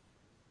Fitzpatrick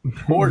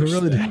torched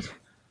really them.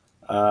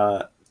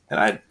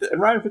 And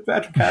Ryan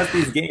Fitzpatrick has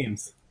these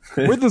games.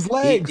 With his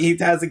legs. he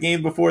has a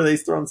game before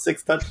he's thrown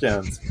 6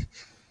 touchdowns.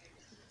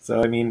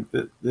 So, I mean,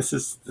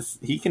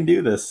 he can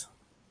do this.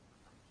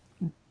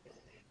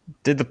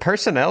 Did the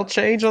personnel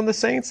change on the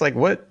Saints? Like,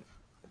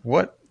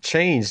 what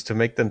changed to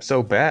make them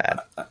so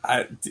bad?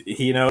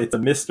 It's a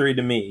mystery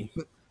to me.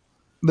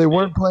 They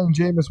weren't playing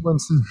Jameis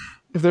Winston.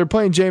 If they're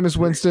playing Jameis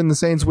Winston, the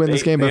Saints win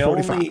this game by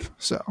 45.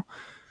 So,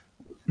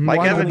 Mike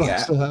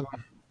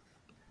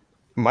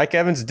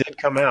Evans did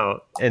come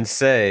out and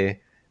say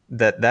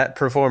that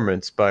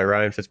performance by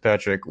Ryan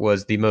Fitzpatrick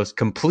was the most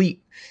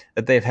complete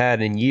that they've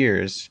had in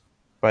years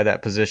by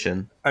that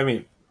position. I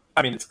mean,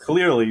 it's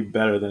clearly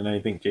better than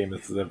anything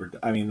Jameis has ever done.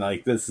 I mean,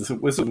 like this is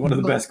one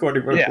of the best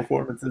quarterback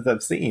performances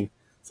I've seen.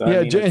 So,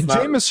 yeah,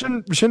 Jameis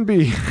shouldn't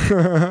be.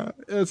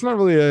 It's not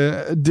really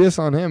a diss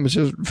on him. It's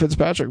just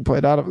Fitzpatrick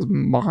played out of his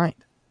mind.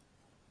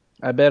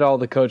 I bet all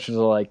the coaches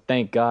are like,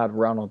 "Thank God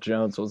Ronald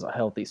Jones was a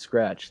healthy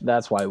scratch.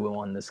 That's why we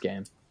won this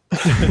game."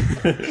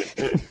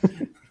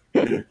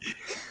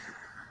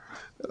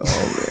 Oh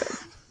man.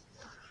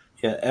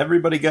 Yeah,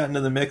 everybody got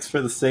into the mix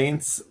for the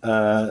Saints.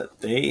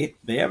 They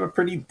have a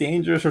pretty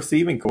dangerous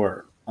receiving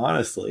core,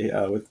 honestly,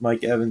 with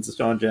Mike Evans,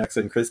 Deshaun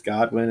Jackson, Chris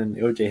Godwin, and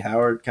O.J.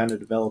 Howard kind of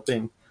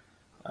developing.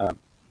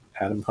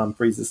 Adam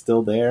Humphries is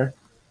still there.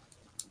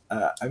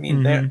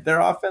 Their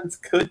offense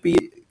could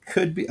be.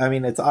 I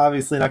mean, it's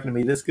obviously not going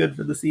to be this good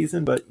for the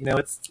season, but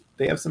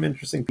they have some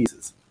interesting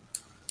pieces.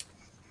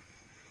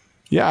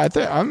 Yeah,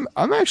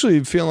 I'm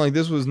actually feeling like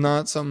this was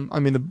not some. I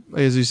mean,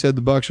 as you said,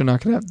 the Bucs are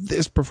not going to have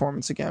this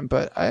performance again,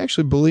 but I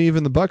actually believe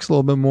in the Bucs a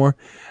little bit more,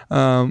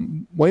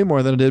 way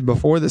more than I did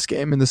before this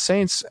game. And the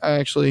Saints,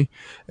 actually,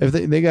 if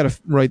they got to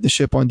right the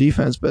ship on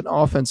defense, but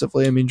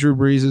offensively, I mean, Drew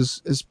Brees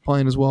is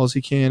playing as well as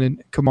he can,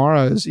 and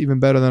Kamara is even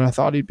better than I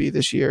thought he'd be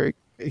this year,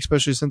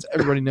 especially since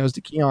everybody knows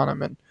the key on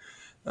him. And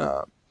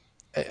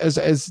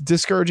as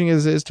discouraging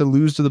as it is to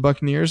lose to the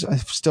Buccaneers, I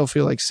still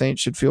feel like Saints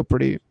should feel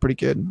pretty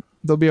good.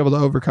 They'll be able to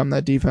overcome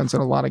that defense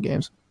in a lot of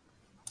games.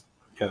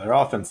 Yeah, their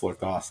offense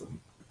looked awesome.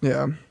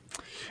 Yeah.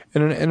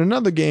 And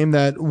another game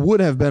that would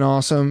have been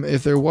awesome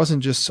if there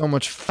wasn't just so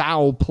much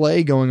foul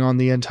play going on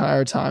the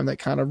entire time that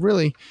kind of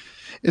really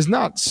is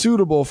not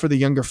suitable for the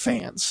younger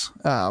fans.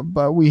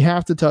 But we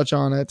have to touch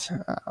on it.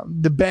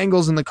 The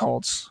Bengals and the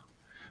Colts.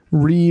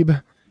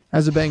 Reeb,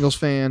 as a Bengals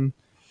fan,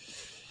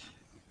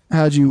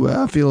 how'd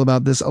you feel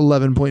about this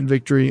 11-point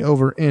victory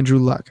over Andrew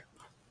Luck?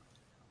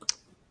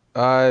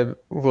 I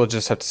will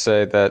just have to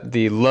say that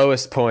the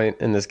lowest point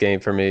in this game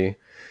for me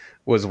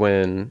was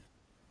when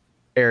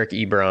Eric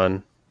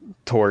Ebron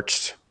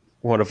torched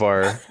one of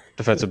our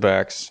defensive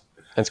backs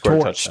and scored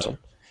a touchdown.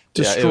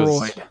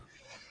 Destroyed.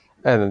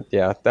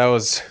 That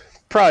was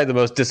probably the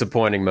most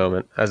disappointing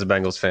moment as a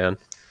Bengals fan.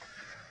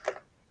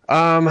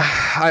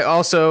 I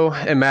also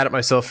am mad at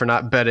myself for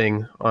not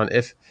betting on,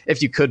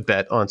 if you could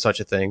bet on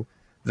such a thing,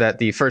 that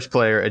the first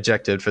player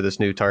ejected for this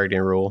new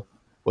targeting rule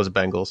was a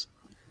Bengals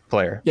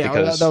player. Yeah,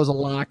 because that was a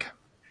lock.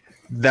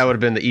 that would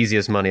have been the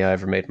easiest money I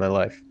ever made in my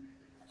life.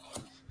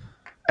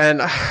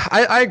 And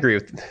I agree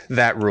with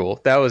that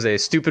rule. That was a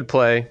stupid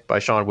play by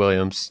Sean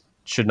Williams.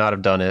 Should not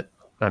have done it.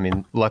 I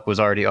mean, Luck was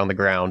already on the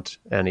ground,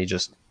 and he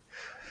just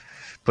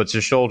puts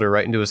his shoulder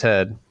right into his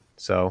head.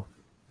 So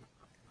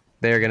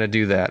they're going to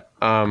do that.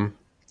 I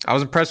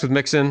was impressed with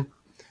Mixon.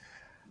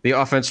 The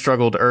offense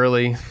struggled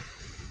early.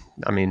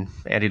 I mean,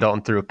 Andy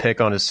Dalton threw a pick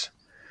on his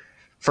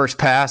first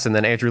pass, and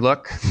then Andrew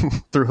Luck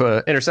threw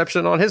an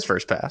interception on his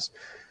first pass.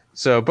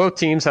 So both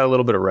teams had a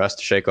little bit of rest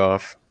to shake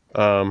off.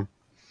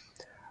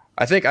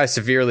 I think I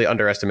severely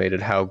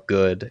underestimated how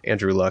good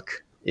Andrew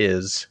Luck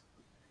is.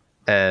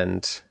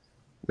 And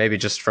maybe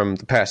just from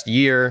the past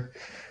year,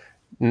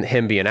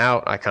 him being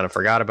out, I kind of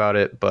forgot about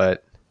it.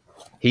 But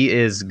he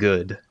is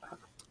good.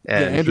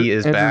 And he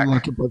is back.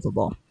 Luck can play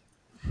football.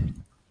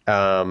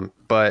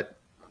 But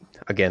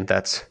again,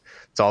 that's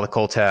all the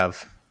Colts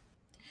have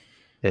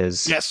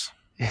is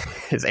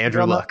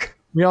Andrew Luck.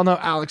 We all know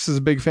Alex is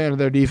a big fan of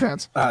their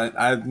defense.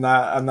 I'm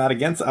not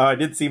against. Oh, I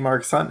did see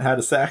Marcus Hunt had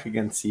a sack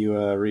against you,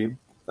 Reeb.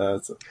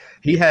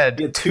 He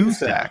had two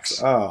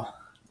sacks. Oh,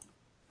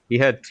 he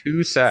had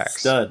 2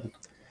 sacks. Stud.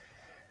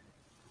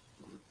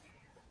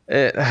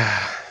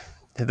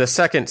 The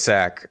second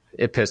sack,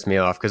 it pissed me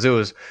off because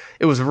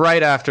it was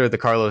right after the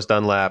Carlos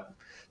Dunlap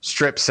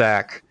strip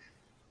sack,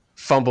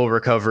 fumble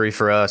recovery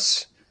for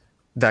us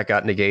that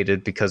got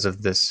negated because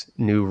of this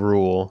new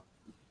rule,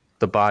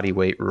 the body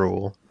weight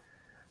rule.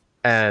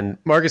 And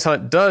Marcus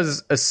Hunt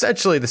does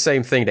essentially the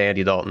same thing to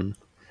Andy Dalton,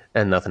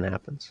 and nothing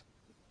happens.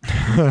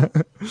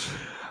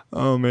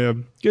 Oh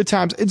man, good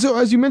times. And so,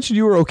 as you mentioned,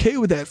 you were okay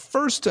with that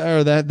first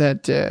or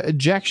that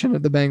ejection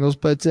of the Bengals,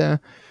 but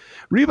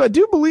Reba, I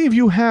do believe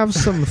you have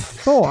some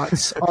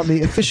thoughts on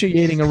the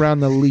officiating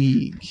around the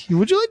league.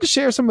 Would you like to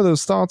share some of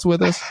those thoughts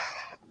with us?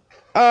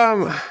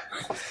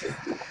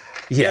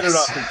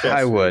 Yes,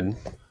 I would.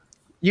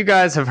 You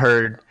guys have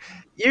heard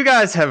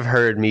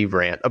me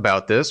rant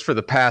about this for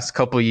the past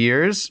couple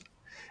years.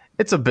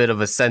 It's a bit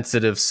of a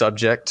sensitive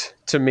subject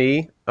to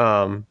me.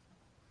 As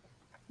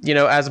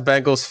a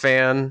Bengals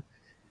fan,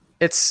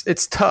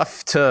 it's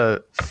tough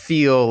to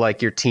feel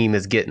like your team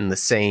is getting the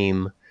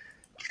same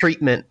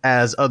treatment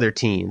as other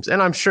teams.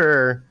 And I'm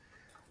sure,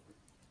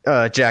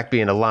 Jack,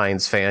 being a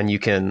Lions fan, you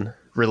can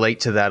relate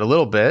to that a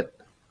little bit.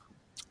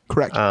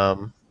 Correct.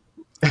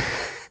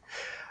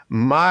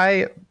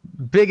 My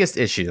biggest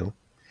issue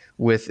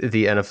with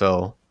the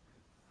NFL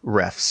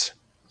refs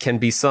can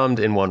be summed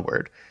in one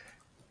word: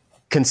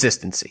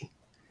 consistency.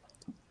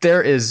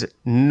 There is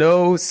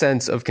no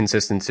sense of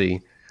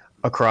consistency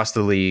across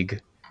the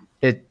league.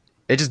 It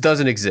just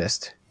doesn't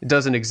exist. It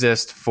doesn't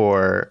exist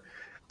for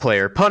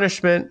player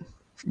punishment,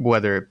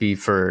 whether it be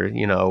for,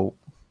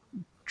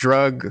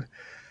 drug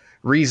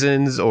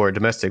reasons or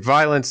domestic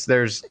violence.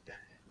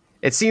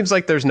 It seems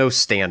like there's no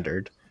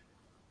standard.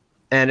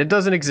 And it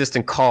doesn't exist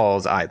in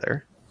calls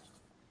either.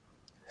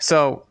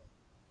 So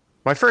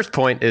my first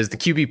point is the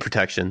QB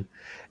protection.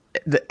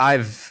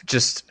 I've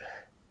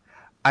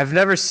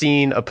never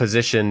seen a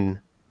position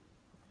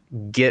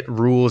get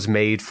rules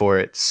made for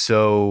it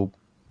so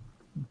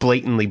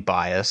blatantly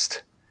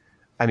biased.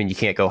 I mean, you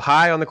can't go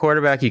high on the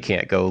quarterback. You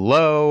can't go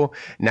low.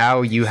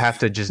 Now you have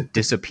to just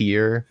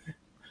disappear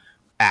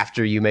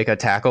after you make a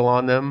tackle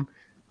on them.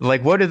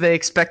 Like, what do they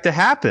expect to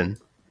happen?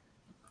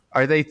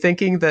 Are they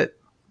thinking that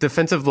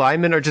defensive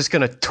linemen are just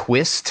going to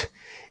twist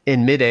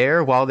in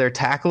midair while they're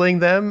tackling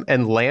them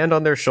and land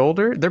on their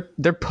shoulder?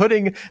 They're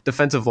putting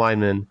defensive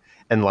linemen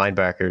and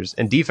linebackers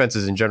and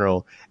defenses in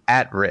general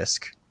at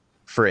risk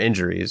for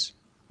injuries.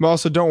 Well,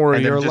 also, don't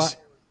worry.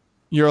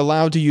 You're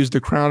allowed to use the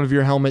crown of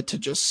your helmet to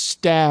just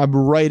stab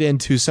right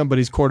into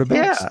somebody's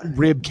quarterback's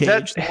rib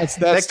cage.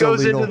 That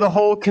goes legal. into the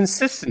whole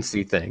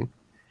consistency thing.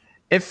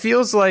 It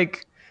feels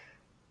like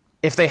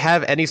if they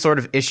have any sort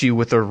of issue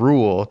with a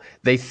rule,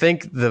 they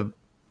think the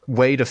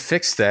way to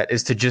fix that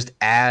is to just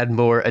add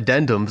more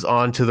addendums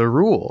onto the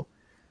rule.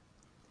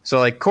 So,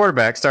 like,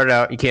 quarterback started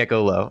out, you can't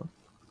go low.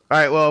 All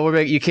right,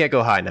 well, you can't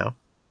go high now.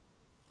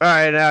 All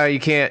right, now you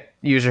can't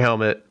use your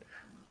helmet.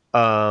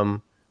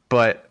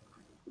 But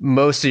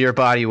most of your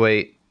body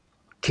weight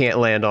can't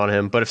land on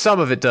him. But if some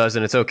of it does,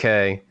 then it's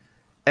okay.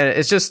 And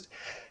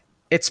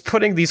it's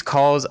putting these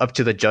calls up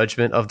to the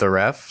judgment of the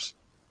refs.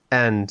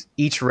 And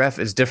each ref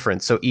is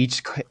different. So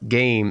each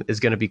game is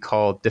going to be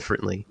called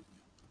differently.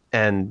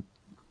 And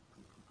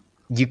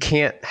you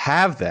can't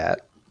have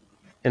that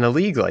in a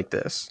league like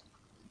this.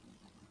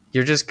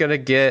 You're just going to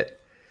get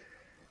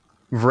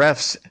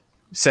refs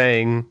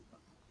saying,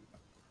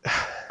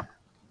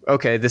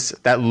 okay,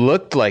 that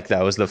looked like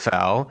that was the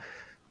foul,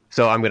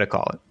 so I'm going to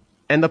call it.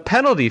 And the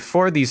penalty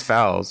for these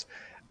fouls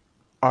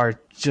are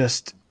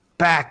just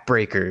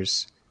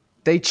backbreakers.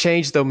 They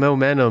change the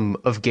momentum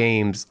of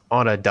games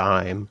on a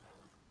dime.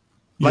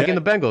 Like in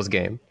the Bengals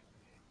game.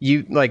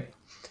 You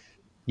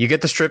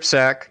get the strip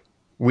sack.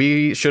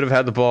 We should have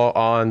had the ball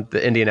on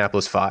the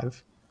Indianapolis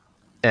 5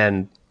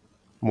 and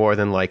more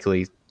than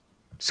likely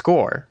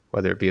score,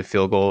 whether it be a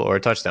field goal or a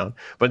touchdown.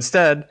 But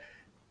instead,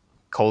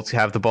 Colts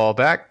have the ball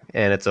back,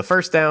 and it's a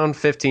first down,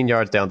 15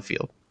 yards down the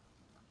field.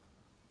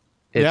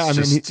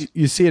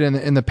 You see it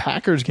in the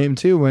Packers game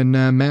too when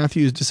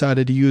Matthews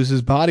decided to use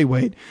his body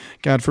weight,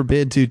 God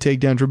forbid, to take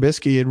down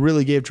Trubisky. It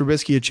really gave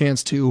Trubisky a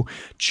chance to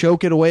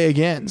choke it away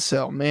again.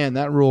 So, man,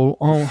 that rule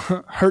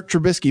hurt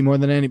Trubisky more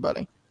than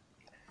anybody.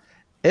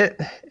 It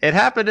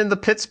happened in the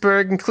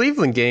Pittsburgh and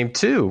Cleveland game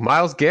too.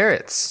 Myles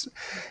Garrett's,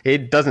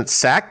 it doesn't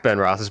sack Ben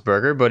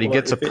Roethlisberger, but he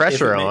gets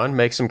pressure on,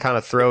 makes him kind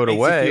of throw it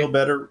away. Feel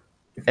better,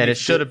 and it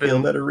should have been.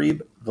 Feel better,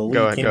 Reeb. The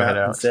league came out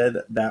and said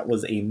that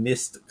was a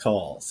missed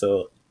call.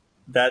 So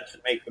that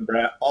should make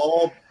the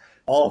all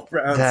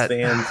Browns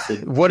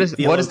fans. What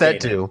does that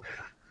do?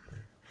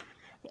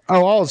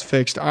 Oh, all is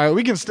fixed. All right,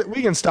 we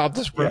can stop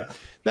this. Bro. Yeah.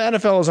 The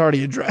NFL has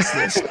already addressed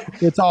this.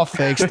 It's all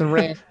fixed.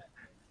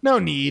 No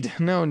need.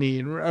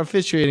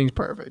 Officiating's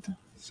perfect.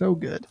 So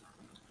good.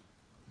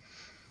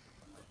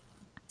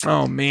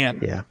 Oh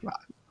man. Yeah.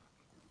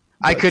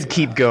 I could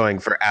keep going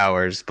for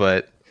hours,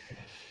 but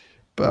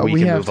we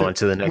can move on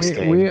to the next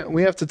game.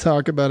 We have to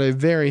talk about a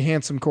very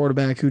handsome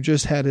quarterback who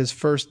just had his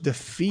first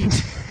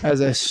defeat as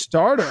a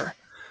starter.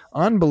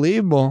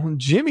 Unbelievable.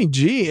 Jimmy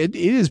G, it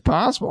is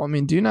possible. I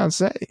mean, do not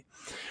say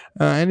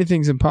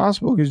anything's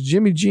impossible because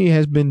Jimmy G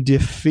has been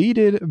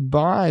defeated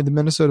by the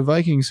Minnesota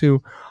Vikings,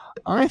 who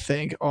I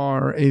think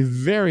are a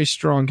very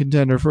strong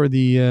contender for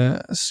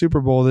the Super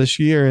Bowl this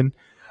year. And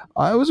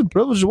it was a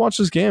privilege to watch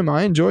this game.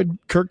 I enjoyed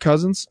Kirk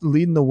Cousins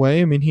leading the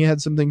way. I mean, he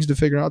had some things to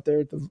figure out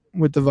there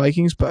with the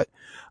Vikings, but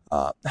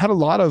had a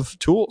lot of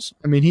tools.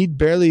 I mean, he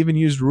barely even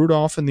used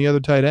Rudolph and the other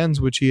tight ends,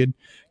 which he had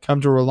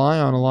come to rely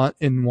on a lot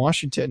in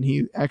Washington.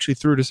 He actually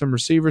threw to some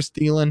receivers.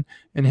 Thielen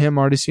and him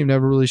already seemed to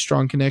have a really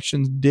strong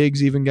connection.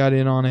 Diggs even got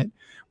in on it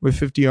with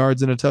 50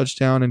 yards and a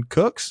touchdown. And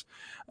Cooks,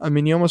 I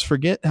mean, you almost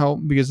forget how,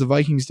 because the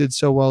Vikings did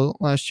so well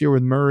last year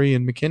with Murray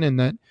and McKinnon,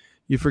 that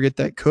you forget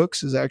that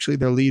Cooks is actually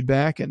their lead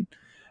back, and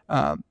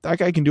that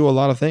guy can do a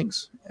lot of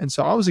things. And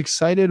so I was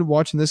excited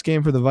watching this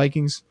game for the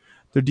Vikings.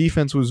 Their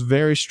defense was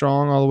very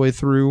strong all the way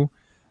through.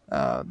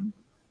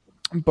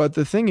 But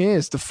the thing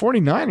is, the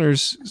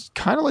 49ers,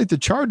 kind of like the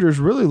Chargers,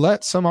 really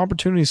let some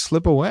opportunities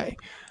slip away.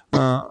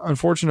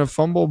 Unfortunate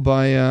fumble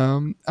by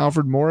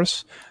Alfred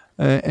Morris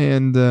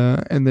and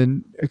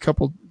then a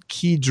couple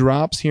key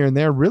drops here and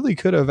there really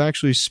could have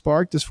actually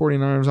sparked this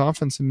 49ers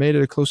offense and made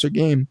it a closer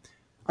game.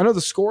 I know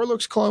the score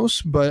looks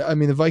close, but I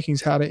mean, the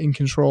Vikings had it in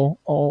control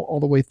all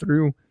the way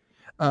through.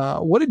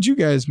 What did you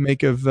guys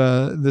make of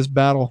this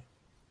battle?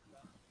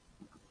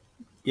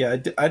 Yeah,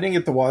 I didn't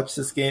get to watch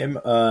this game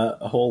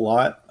a whole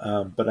lot,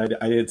 but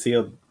I did see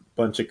a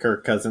bunch of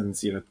Kirk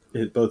Cousins. You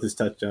know, both his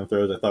touchdown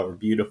throws I thought were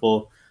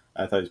beautiful.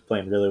 I thought he was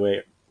playing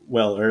really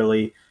well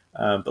early.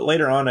 But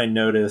later on, I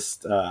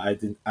noticed I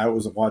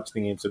wasn't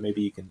watching the game, so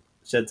maybe you can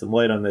shed some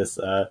light on this.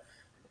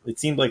 It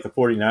seemed like the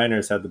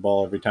 49ers had the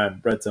ball every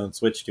time red zone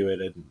switched to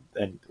it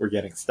and were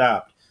getting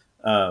stopped.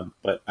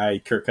 But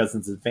Kirk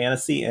Cousins in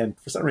fantasy, and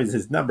for some reason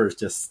his numbers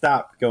just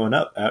stopped going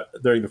up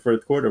during the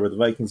fourth quarter. Were the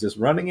Vikings just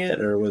running it,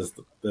 or was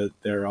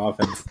their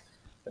offense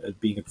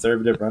being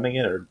conservative running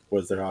it, or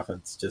was their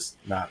offense just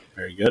not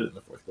very good in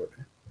the fourth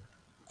quarter?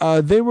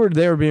 They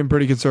were being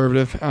pretty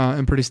conservative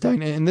and pretty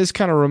stagnant, and this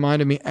kind of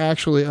reminded me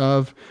actually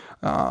of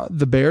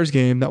the Bears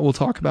game that we'll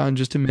talk about in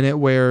just a minute,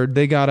 where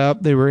they got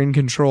up, they were in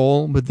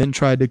control, but then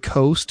tried to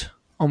coast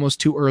almost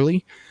too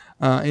early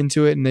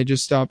into it, and they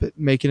just stopped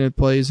making it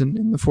plays,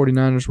 and the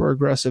 49ers were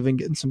aggressive and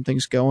getting some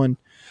things going.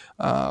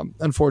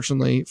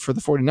 Unfortunately for the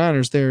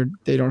 49ers,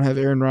 they don't have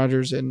Aaron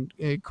Rodgers and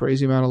a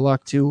crazy amount of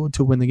luck to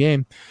win the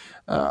game.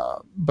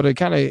 But it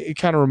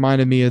kind of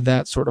reminded me of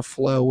that sort of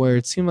flow where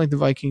it seemed like the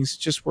Vikings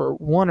just were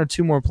one or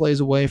two more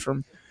plays away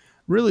from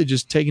really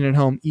just taking it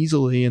home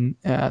easily. And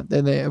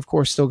then they, of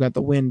course, still got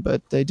the win,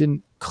 but they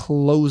didn't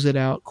close it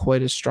out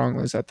quite as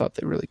strongly as I thought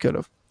they really could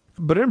have.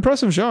 But an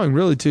impressive showing,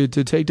 really, to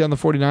take down the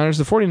 49ers.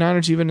 The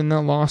 49ers, even in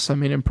that loss, I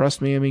mean, impressed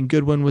me. I mean,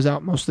 Goodwin was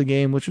out most of the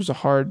game, which was a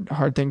hard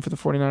thing for the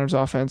 49ers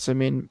offense. I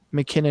mean,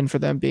 McKinnon, for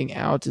them being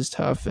out, is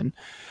tough, and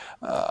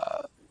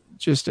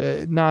just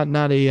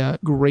not a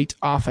great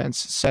offense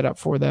set up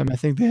for them. I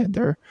think they had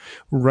their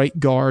right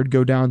guard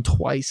go down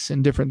twice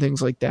and different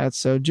things like that.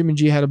 So Jimmy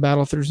G had to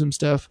battle through some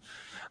stuff.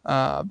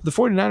 The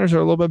 49ers are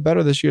a little bit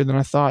better this year than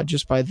I thought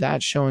just by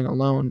that showing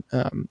alone.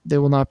 They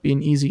will not be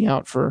an easy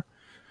out for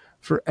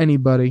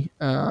anybody.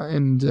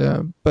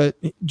 But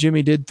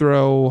Jimmy did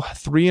throw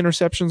 3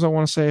 interceptions, I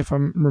want to say, if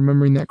I'm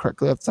remembering that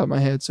correctly off the top of my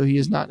head. So he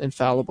is not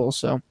infallible.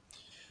 So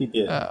He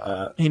did.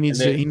 he needs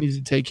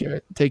to take care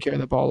of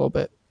the ball a little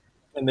bit.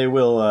 And they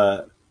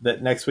will.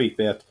 That next week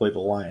they have to play the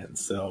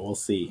Lions, so we'll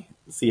see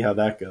how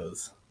that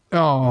goes.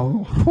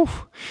 Oh, whew.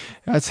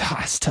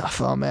 That's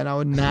tough. Oh man, I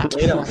would not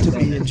want to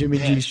be in Jimmy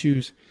G's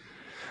shoes.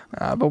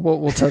 But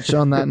we'll touch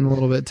on that in a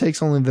little bit. It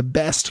takes only the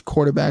best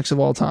quarterbacks of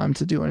all time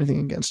to do anything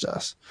against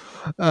us.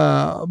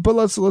 But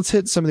let's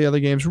hit some of the other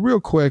games real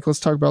quick. Let's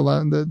talk about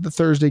the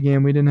Thursday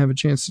game. We didn't have a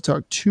chance to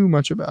talk too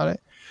much about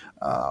it.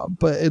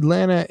 But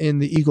Atlanta and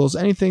the Eagles.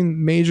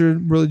 Anything major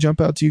really jump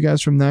out to you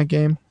guys from that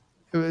game?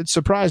 It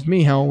surprised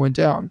me how it went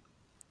down.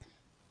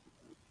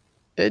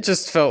 It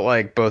just felt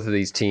like both of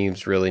these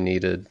teams really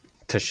needed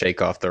to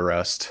shake off the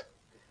rust.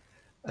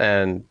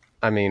 And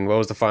I mean, what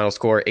was the final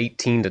score?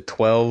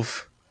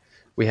 18-12.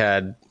 We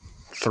had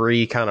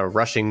 3 kind of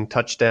rushing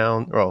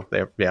touchdowns.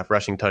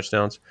 Rushing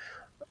touchdowns.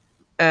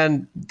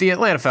 And the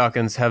Atlanta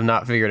Falcons have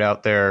not figured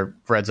out their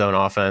red zone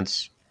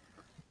offense.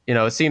 You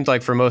know, it seemed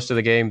like for most of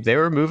the game, they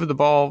were moving the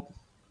ball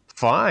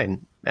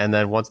fine. And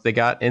then once they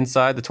got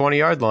inside the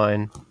 20-yard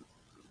line,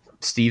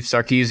 Steve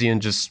Sarkisian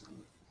just,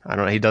 I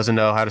don't know, he doesn't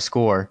know how to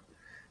score.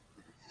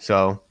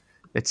 So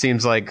it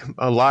seems like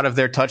a lot of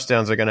their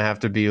touchdowns are going to have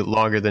to be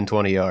longer than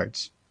 20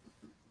 yards.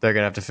 They're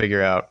going to have to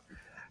figure out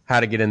how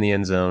to get in the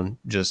end zone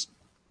just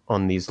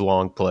on these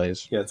long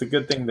plays. Yeah, it's a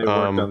good thing they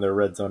worked on their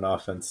red zone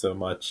offense so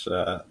much.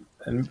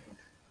 And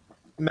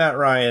Matt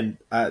Ryan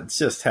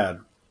just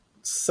had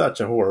such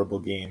a horrible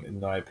game,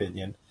 in my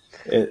opinion.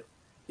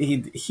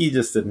 He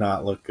just did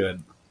not look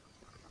good.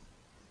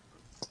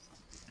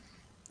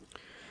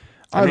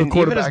 I mean,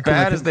 even as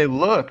bad as they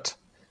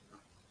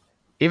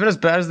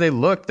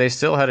looked, they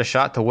still had a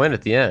shot to win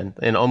at the end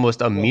in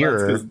almost a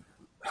mirror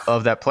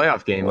of that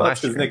playoff game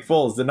last year. Because Nick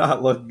Foles did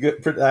not look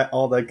good for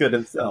all that good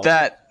himself.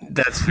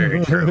 That's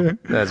very true.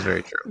 That's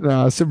very true.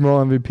 No, Super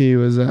Bowl MVP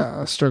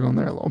was struggling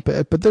there a little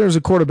bit, but there's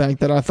a quarterback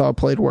that I thought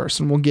played worse,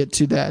 and we'll get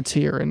to that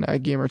here in a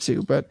game or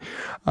two. But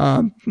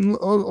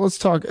let's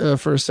talk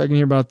for a second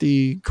here about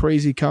the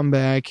crazy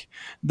comeback,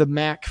 the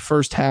Mac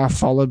first half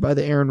followed by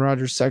the Aaron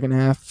Rodgers second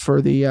half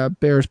for the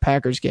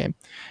Bears-Packers game.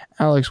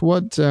 Alex,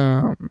 what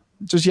are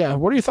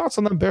your thoughts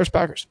on the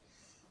Bears-Packers?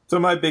 So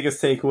my biggest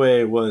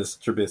takeaway was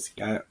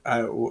Trubisky.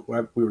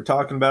 We were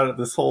talking about it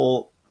this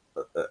whole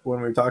when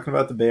we were talking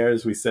about the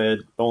Bears. We said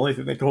the only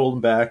thing that can hold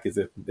them back is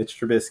if Mitch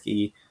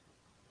Trubisky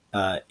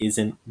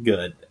isn't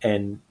good,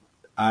 and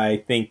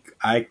I think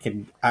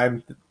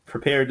I'm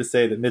prepared to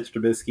say that Mitch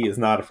Trubisky is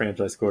not a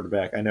franchise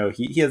quarterback. I know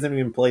he hasn't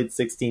even played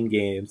 16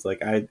 games.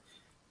 Like I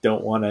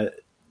don't want to.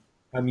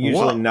 I'm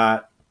usually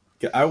not.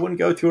 I wouldn't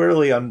go too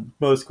early on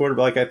most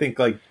quarterback. I think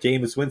like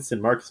Jameis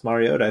Winston, Marcus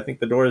Mariota. I think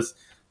the doors.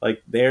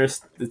 Like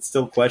it's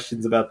still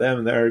questions about them,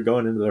 and they're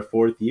going into their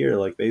 4th year.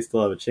 Like they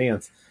still have a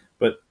chance.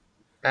 But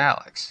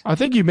Alex, I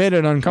think you made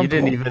it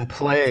uncomfortable. You didn't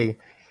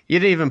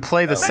even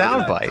play the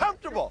soundbite.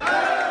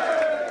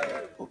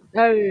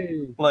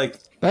 Hey,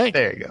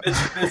 there you go. Mitch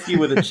Trubisky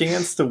with a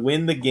chance to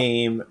win the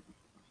game,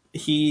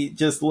 he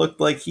just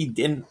looked like he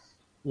didn't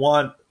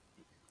want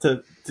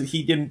to.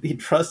 He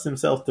trust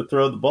himself to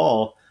throw the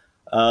ball.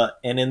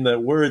 And in the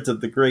words of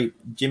the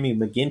great Jimmy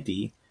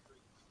McGinty.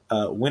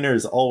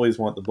 Winners always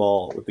want the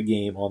ball with the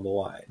game on the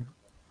line.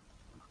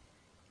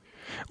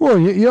 Well,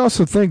 you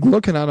also think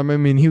looking at him, I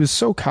mean, he was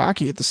so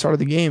cocky at the start of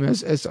the game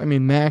as I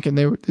mean, Mac and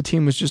the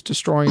team was just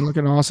destroying,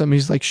 looking awesome.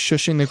 He's like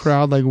shushing the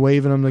crowd, like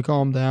waving them to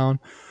calm down,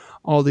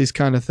 all these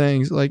kind of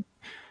things. Like,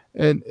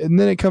 and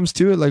then it comes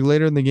to it, like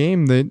later in the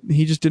game, that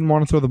he just didn't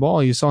want to throw the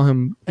ball. You saw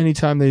him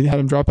anytime they had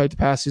him drop back to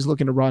pass, he's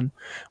looking to run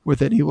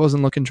with it. He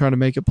wasn't looking trying to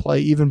make a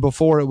play, even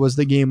before it was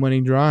the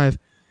game-winning drive.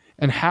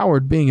 And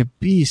Howard, being a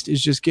beast,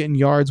 is just getting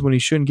yards when he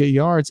shouldn't get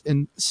yards.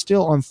 And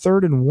still on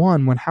 3rd and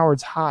 1, when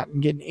Howard's hot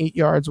and getting 8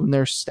 yards when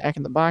they're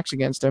stacking the box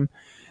against him,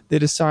 they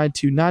decide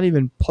to not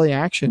even play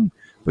action,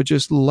 but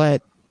just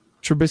let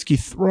Trubisky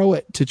throw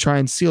it to try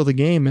and seal the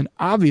game. And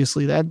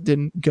obviously that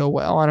didn't go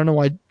well. I don't know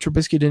why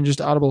Trubisky didn't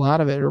just audible out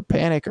of it or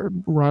panic or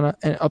run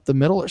up the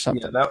middle or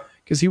something,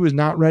 because he was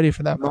not ready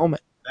for that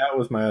moment. That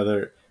was my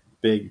other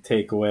big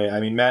takeaway.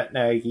 I mean, Matt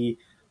Nagy,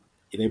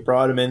 they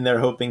brought him in there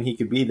hoping he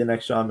could be the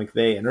next Sean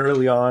McVay. And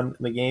early on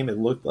in the game, it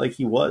looked like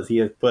he was. He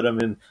had put him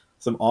in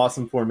some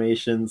awesome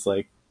formations.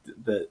 Like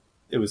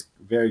it was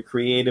very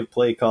creative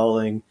play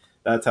calling.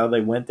 That's how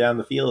they went down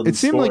the field and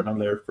scored on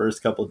their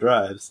first couple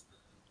drives.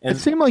 And it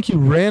seemed like he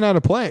ran out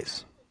of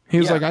plays. He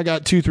was like, I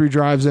got 2-3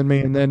 drives in me,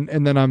 and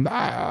then I'm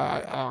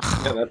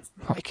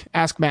like,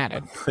 ask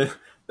Madden.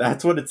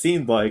 That's what it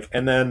seemed like.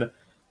 And then,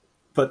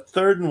 but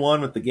 3rd and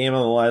 1 with the game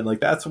on the line, like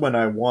that's when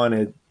I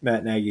wanted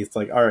Matt Nagy. It's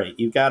like, all right,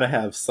 you've got to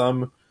have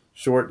some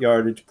short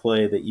yardage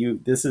play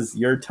this is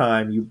your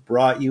time. You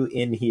brought you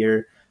in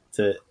here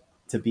to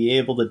be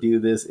able to do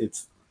this.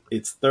 It's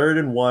 3rd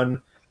and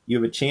 1. You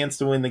have a chance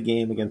to win the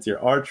game against your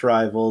arch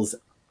rivals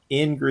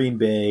in Green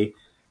Bay.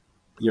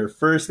 your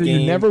first You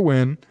game never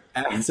win.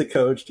 as a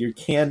coach. You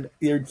can't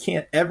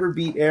ever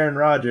beat Aaron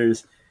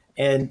Rodgers,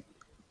 and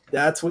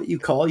that's what you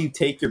call you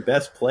take your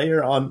best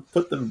player on,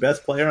 put the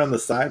best player on the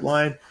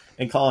sideline,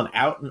 and call an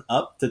out and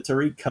up to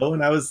Tariq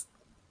Cohen.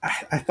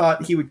 I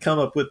thought he would come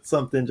up with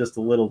something just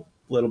a little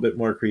bit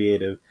more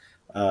creative.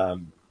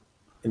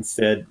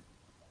 Instead,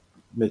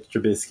 Mitch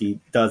Trubisky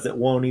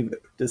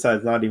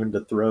decides not even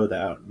to throw the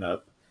out and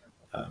up.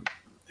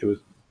 It was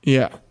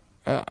Yeah.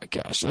 Oh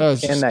gosh, that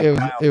was And just, that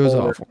it was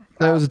Kyle awful.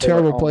 That was a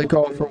terrible play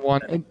call for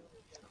one. And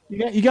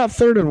you got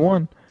 3rd and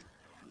 1.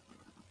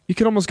 You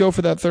could almost go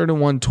for that 3rd and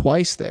 1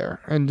 twice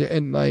there, and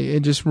like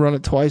and just run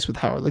it twice with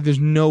Howard. Like there's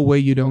no way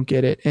you don't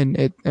get it, and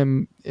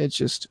it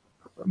just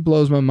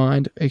blows my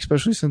mind,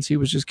 especially since he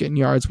was just getting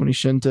yards when he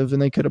shouldn't have,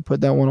 and they could have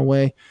put that one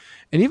away.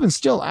 And even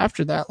still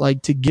after that,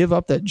 like to give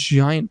up that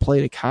giant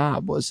play to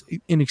Cobb was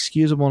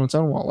inexcusable on its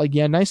own. Well, like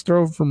nice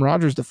throw from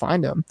Rodgers to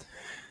find him,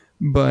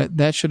 but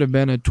that should have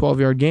been a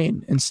 12-yard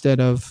gain instead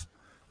of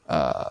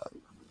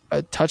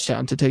a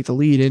touchdown to take the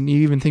lead. And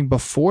you even think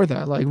before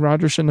that, like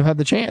Rodgers shouldn't have had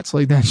the chance.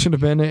 Like that should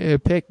have been a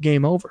pick,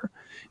 game over.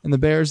 And the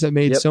Bears that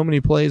made so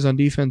many plays on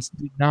defense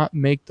did not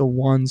make the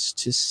ones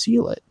to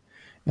seal it,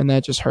 and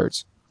that just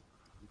hurts.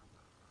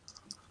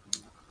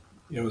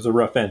 It was a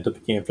rough end to the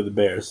game for the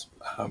Bears,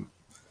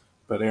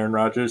 but Aaron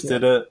Rodgers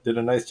did a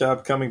nice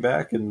job coming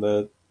back, and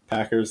the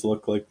Packers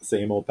look like the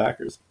same old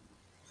Packers.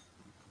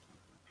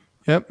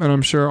 Yep, and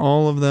I'm sure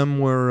all of them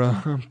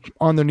were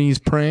on their knees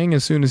praying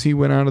as soon as he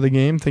went out of the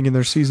game, thinking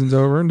their season's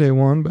over in day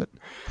one, but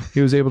he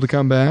was able to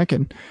come back.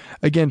 And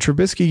again,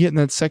 Trubisky getting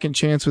that second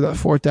chance with that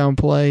 4th down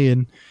play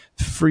and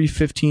free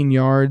 15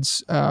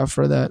 yards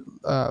for that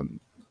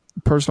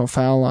personal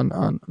foul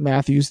on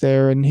Matthews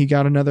there, and he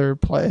got another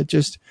play. It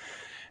just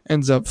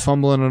ends up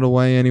fumbling it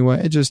away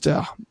anyway. It just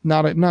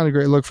not a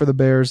great look for the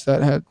Bears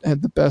that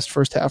had the best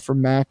first half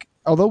from Mac.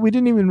 Although we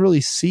didn't even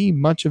really see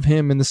much of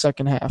him in the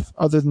second half,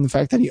 other than the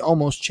fact that he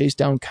almost chased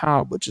down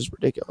Cobb, which is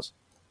ridiculous.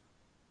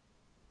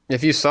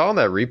 If you saw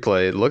that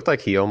replay, it looked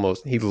like he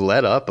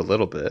let up a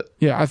little bit.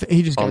 Yeah,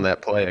 he just on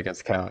that play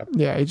against Cobb.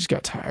 Yeah, he just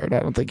got tired. I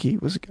don't think he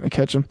was going to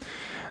catch him.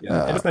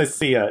 Yeah, it was nice to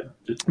see.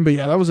 But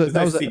yeah, that was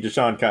nice to see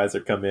Deshaun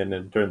Kaiser come in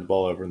and turn the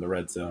ball over in the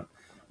red zone.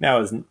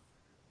 Now is 9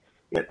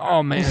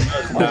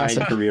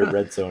 career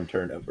red zone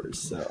turnovers.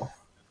 So.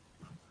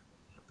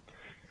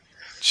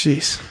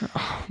 Jeez.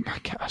 Oh, my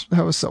gosh.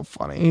 That was so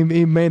funny.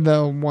 He made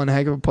the one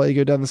heck of a play to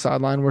go down the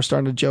sideline. We're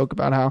starting to joke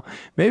about how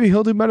maybe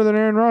he'll do better than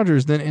Aaron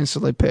Rodgers, then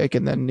instantly pick,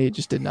 and then he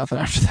just did nothing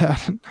after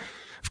that.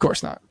 Of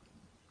course not.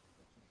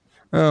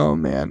 Oh,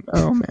 man.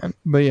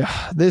 But,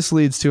 yeah, this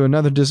leads to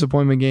another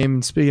disappointment game.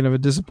 And speaking of a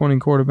disappointing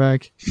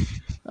quarterback,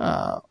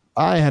 I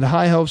had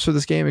high hopes for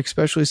this game,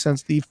 especially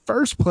since the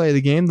first play of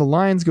the game, the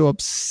Lions go up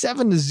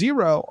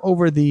 7-0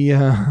 over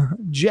the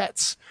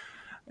Jets.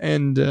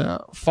 And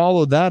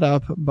followed that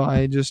up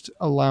by just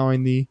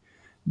allowing the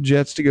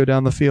Jets to go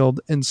down the field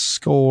and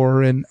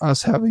score, and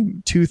us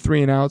having 2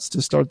 3-and-outs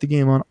to start the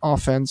game on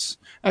offense.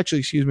 Actually,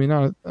 excuse me, 2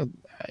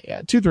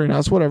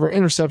 3-and-outs, whatever.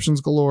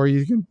 Interceptions galore.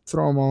 You can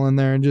throw them all in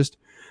there, and just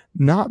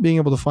not being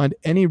able to find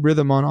any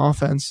rhythm on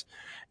offense.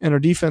 And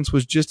our defense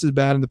was just as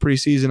bad in the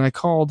preseason. I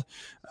called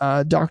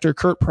Dr.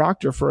 Kurt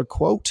Proctor for a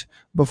quote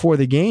before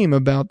the game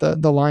about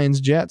the Lions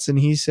Jets, and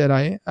he said,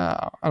 and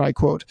I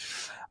quote,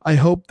 "I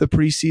hope the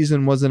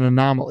preseason was an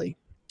anomaly."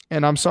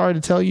 And I'm sorry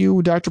to tell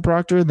you, Dr.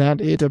 Proctor,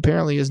 that it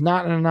apparently is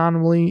not an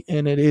anomaly,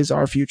 and it is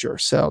our future.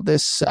 So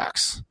this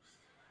sucks.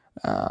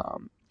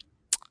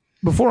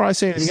 Before I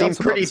say anything else,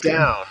 pretty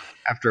down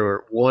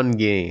after one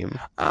game.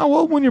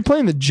 Well, when you're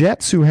playing the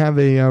Jets, who have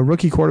a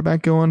rookie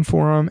quarterback going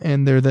for them,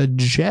 and they're the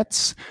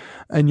Jets,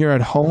 and you're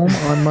at home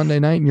on Monday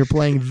night, and you're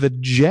playing the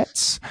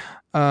Jets,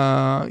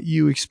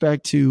 you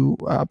expect to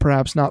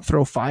perhaps not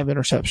throw 5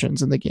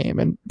 interceptions in the game,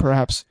 and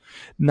perhaps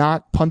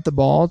not punt the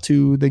ball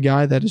to the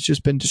guy that has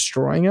just been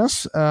destroying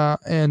us,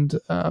 and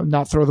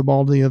not throw the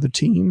ball to the other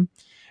team,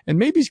 and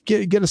maybe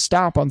get a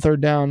stop on 3rd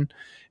down.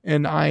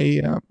 And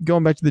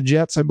going back to the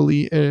Jets, I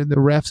believe the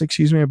refs,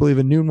 I believe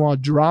Enunwa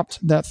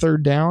dropped that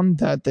 3rd down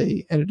that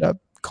they ended up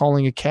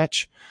calling a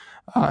catch,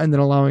 and then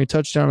allowing a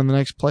touchdown on the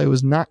next play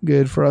was not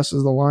good for us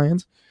as the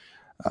Lions.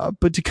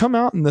 But to come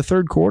out in the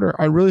 3rd quarter,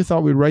 I really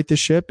thought we'd right the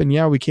ship. And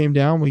yeah, we came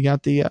down, we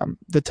got the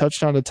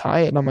touchdown to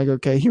tie it, and I'm like,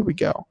 okay, here we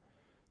go.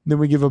 Then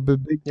we give up a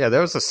big. Yeah, that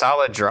was a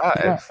solid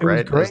drive,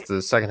 right? As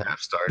the second half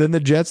started. Then the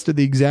Jets did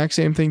the exact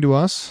same thing to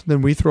us.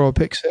 Then we throw a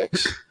pick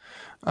 6.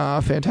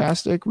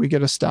 Fantastic. We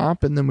get a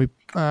stop, and then we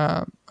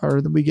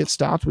get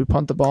stopped. We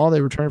punt the ball.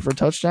 They return for a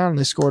touchdown, and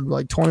they scored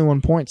like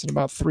 21 points in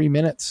about 3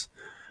 minutes.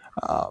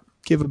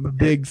 Give them a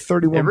big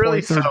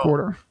 31-point 3rd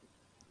quarter.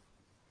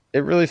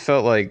 It really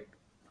felt like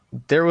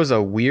there was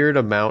a weird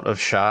amount of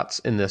shots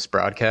in this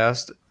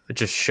broadcast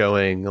just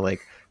showing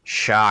like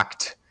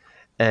shocked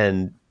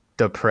and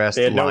depressed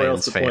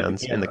Lions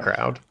fans in the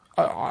crowd.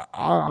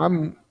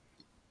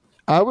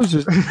 I was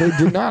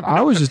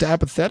just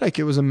apathetic.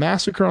 It was a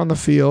massacre on the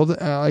field.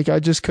 I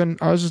was just kind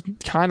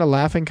of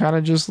laughing, kind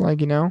of just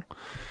like,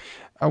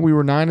 we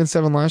were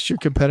 9-7 last year,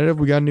 competitive.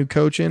 We got a new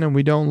coach in, and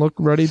we don't look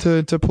ready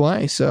to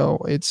play. So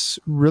it's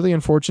really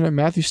unfortunate.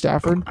 Matthew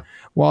Stafford,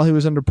 while he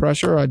was under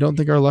pressure, I don't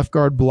think our left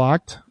guard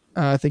blocked.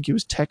 I think he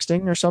was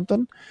texting or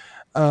something.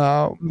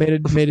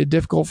 Made it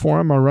difficult for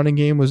him. Our running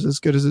game was as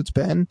good as it's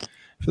been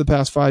for the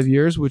past 5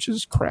 years, which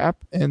is crap.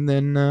 And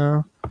then,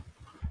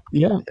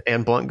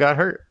 And Blunt got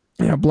hurt.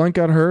 Yeah, Blunt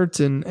got hurt,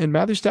 and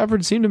Matthew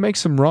Stafford seemed to make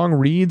some wrong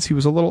reads. He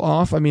was a little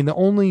off. I mean, the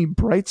only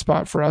bright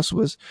spot for us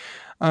was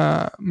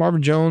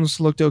Marvin Jones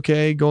looked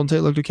okay, Golden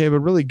Tate looked okay,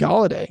 but really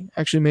Galladay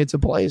actually made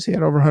some plays. He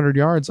had over 100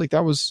 yards. Like,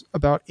 that was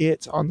about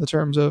it on the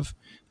terms of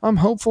I'm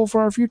hopeful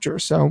for our future.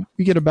 So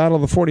we get a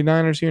battle of the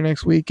 49ers here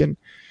next week, and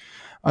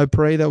I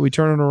pray that we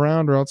turn it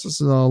around, or else this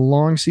is a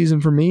long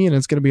season for me, and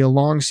it's going to be a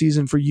long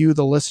season for you,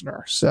 the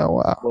listener.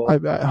 So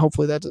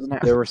hopefully that doesn't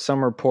happen. There were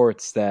some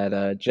reports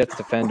that Jets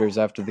defenders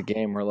after the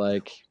game were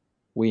like,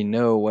 we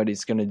know what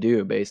he's going to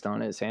do based on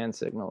his hand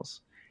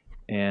signals.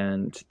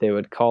 And they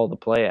would call the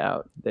play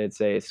out. They'd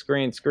say,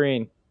 screen,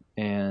 screen,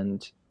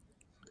 and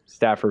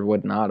Stafford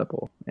wouldn't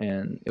audible,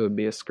 and it would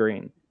be a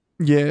screen.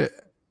 Yeah.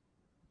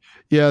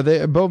 Yeah,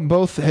 they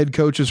both head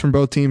coaches from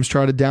both teams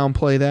try to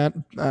downplay that,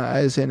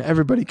 as in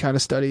everybody kind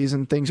of studies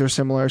and things are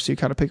similar, so you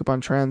kind of pick up on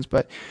trends.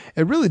 But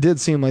it really did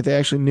seem like they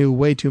actually knew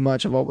way too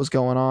much of what was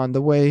going on.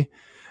 The way,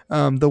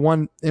 the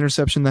one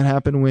interception that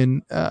happened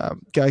when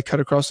guy cut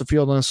across the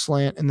field on a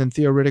slant, and then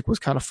Theo Riddick was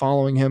kind of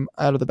following him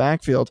out of the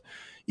backfield,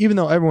 even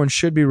though everyone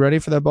should be ready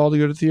for that ball to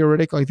go to Theo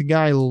Riddick, like the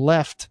guy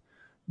left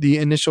the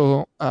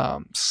initial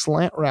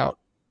slant route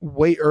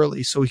way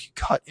early so he could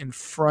cut in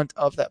front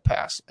of that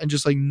pass and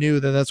just like knew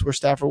that that's where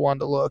Stafford wanted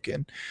to look.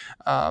 And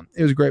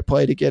it was a great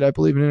play to get, I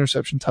believe, an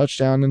interception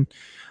touchdown. And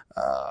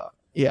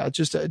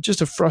just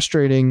a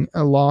frustrating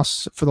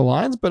loss for the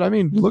Lions. But I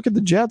mean, look at the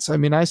Jets. I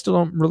mean, I still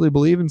don't really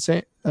believe in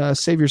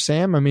Savior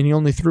Sam. I mean, he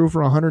only threw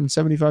for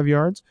 175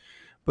 yards,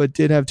 but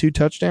did have 2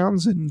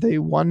 touchdowns, and they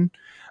won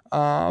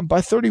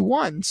by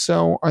 31.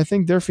 So I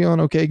think they're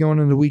feeling okay going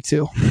into week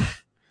 2.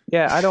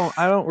 Yeah, I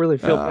don't really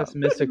feel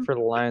pessimistic for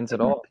the Lions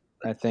at all.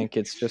 I think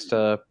it's just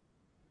a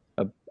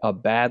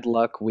bad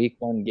luck week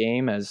 1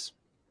 game, as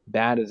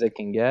bad as it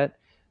can get.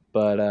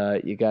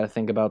 But you got to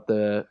think about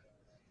the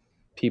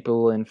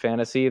people in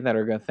fantasy that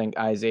are going to think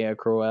Isaiah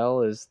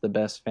Crowell is the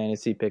best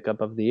fantasy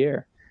pickup of the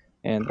year,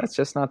 and that's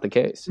just not the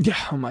case. Yeah.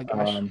 Oh my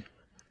gosh.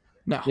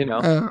 No. You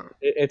know,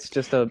 it's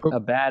just a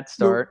bad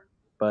start.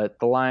 But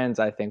the Lions,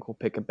 I think, will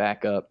pick it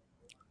back up.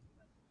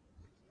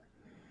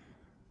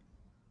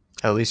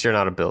 At least you're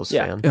not a Bills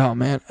fan. Oh,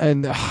 man.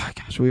 And,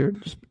 gosh,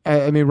 weird.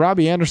 I mean,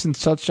 Robbie Anderson's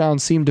touchdown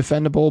seemed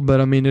defendable,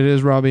 but, I mean, it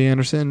is Robbie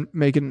Anderson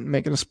making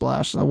a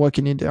splash. So what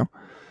can you do?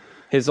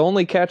 His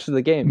only catch of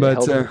the game. They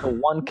held him to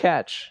 1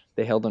 catch.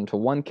 They held him to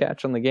 1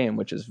 catch on the game,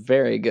 which is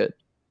very good.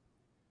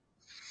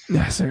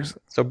 Yeah,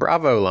 seriously. So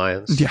bravo,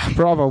 Lions. Yeah,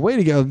 bravo. Way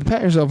to go.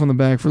 Pat yourself on the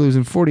back for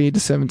losing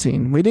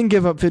 48-17. We didn't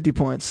give up 50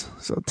 points,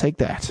 so take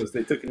that. Because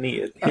they took a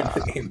knee at the end of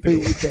the game.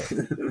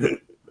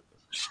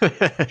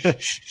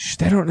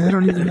 They don't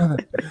even know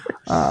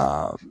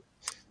that.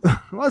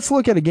 Let's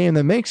look at a game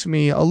that makes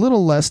me a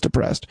little less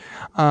depressed.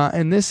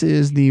 And this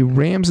is the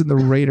Rams and the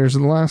Raiders,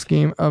 the last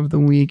game of the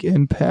week.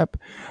 And Pep,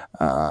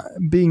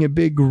 being a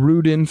big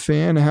Gruden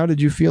fan, how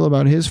did you feel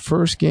about his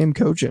first game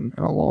coaching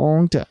in a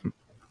long time?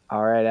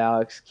 All right,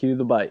 Alex, cue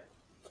the bite.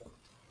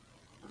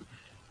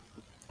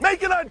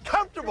 Make it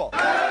uncomfortable.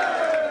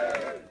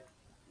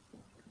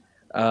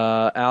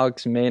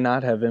 Alex may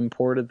not have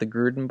imported the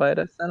Gruden bite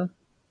I sent him.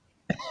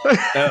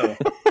 No,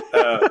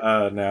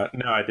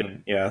 I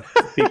didn't. Yeah,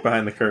 peek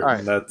behind the curtain.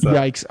 Right. That's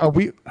Yikes! I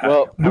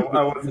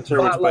wasn't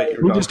sure which bite you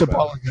were We just talking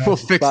about. apologize. We'll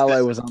fix Spotlight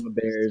this. was on the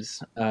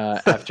Bears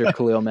after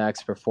Khalil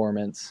Mack's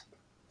performance.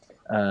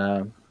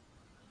 About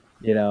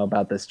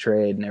this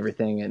trade and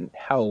everything, and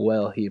how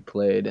well he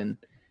played and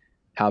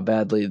how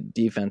badly the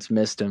defense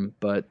missed him.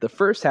 But the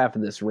first half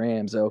of this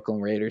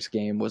Rams-Oakland Raiders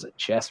game was a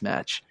chess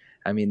match.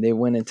 I mean, they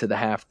went into the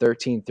half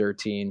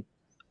 13-13.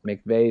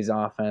 McVay's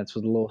offense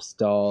was a little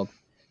stalled.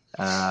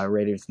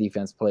 Raiders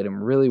defense played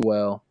him really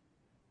well.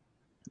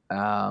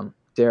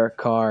 Derek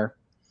Carr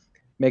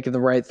making the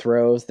right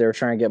throws. They were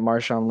trying to get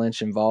Marshawn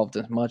Lynch involved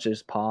as much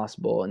as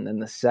possible. And then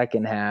the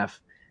second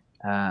half,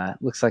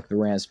 looks like the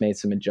Rams made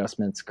some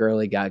adjustments.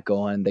 Gurley got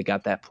going. They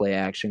got that play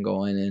action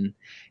going.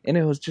 And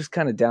it was just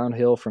kind of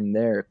downhill from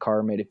there.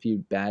 Carr made a few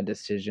bad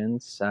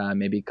decisions.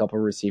 Maybe a couple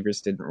of receivers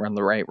didn't run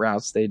the right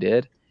routes they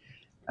did.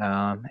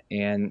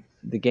 And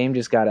the game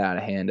just got out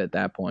of hand at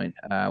that point.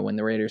 When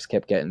the Raiders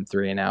kept getting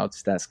 3 and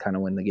outs, that's kind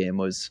of when the game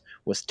was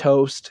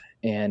toast.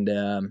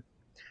 And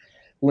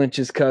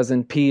Lynch's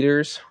cousin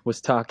Peters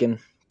was talking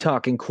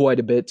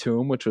quite a bit to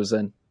him, which was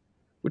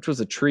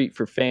a treat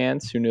for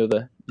fans who knew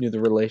the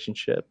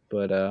relationship.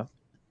 But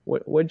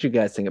what did you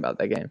guys think about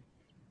that game?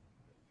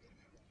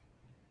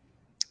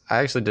 I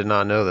actually did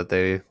not know that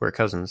they were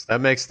cousins. That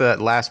makes that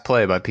last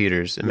play by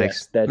Peters. It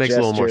makes that a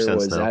little more gesture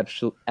sense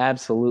was now.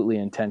 Absolutely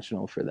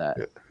intentional for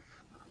that.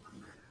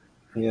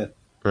 Yeah.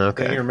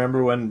 Okay. Don't you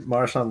remember when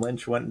Marshawn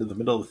Lynch went into the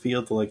middle of the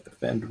field to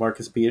defend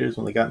Marcus Peters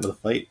when they got into the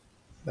fight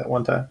that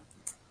one time?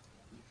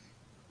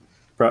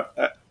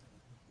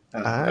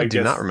 I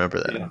do not remember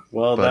that. Yeah.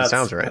 Well, but it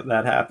sounds right.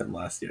 That happened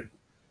last year.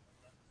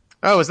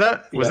 Oh, was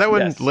that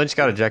when yes. Lynch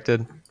got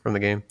ejected from the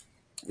game?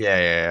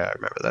 Yeah, I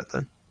remember that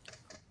then.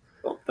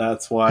 Well,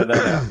 that's why that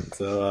happened.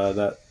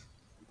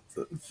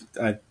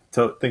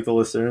 So think the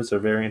listeners are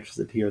very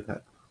interested to hear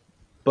that.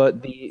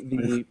 But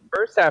the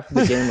first half of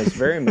the game was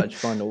very much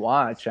fun to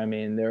watch. I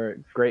mean, there were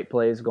great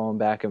plays going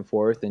back and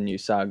forth, and you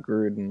saw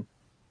Gruden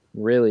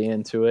really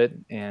into it.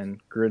 And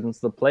Gruden's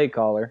the play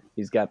caller.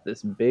 He's got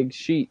this big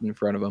sheet in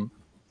front of him.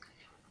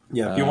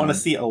 Yeah, if you want to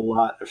see a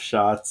lot of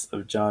shots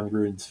of John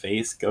Gruden's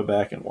face, go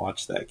back and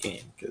watch that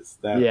game because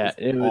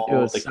it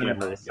was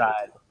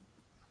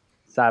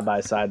side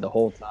by side the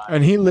whole time.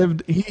 And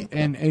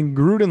and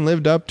Gruden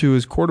lived up to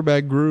his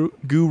quarterback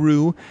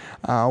guru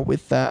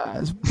with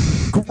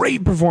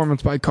great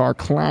performance by Carr.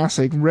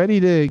 Classic. Ready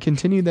to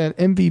continue that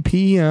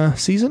MVP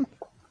season?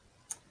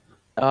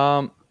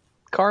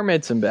 Carr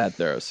made some bad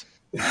throws.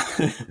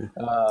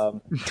 I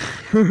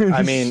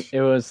mean,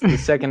 it was the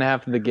second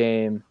half of the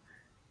game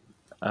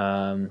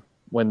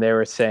when they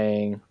were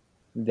saying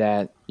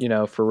that,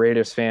 for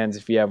Raiders fans,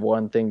 if you have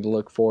one thing to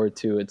look forward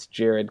to, it's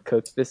Jared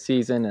Cook this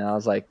season. And I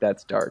was like,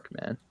 that's dark,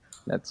 man.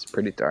 That's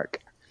pretty dark.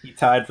 He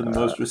tied for the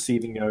most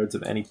receiving yards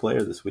of any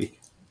player this week.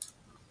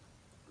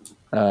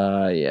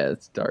 Yeah,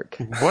 it's dark.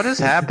 What has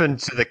happened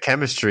to the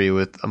chemistry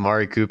with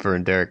Amari Cooper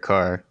and Derek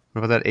Carr?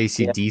 What about that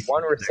ACD?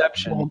 One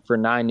reception for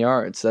 9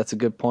 yards. That's a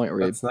good point,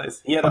 Reed. That's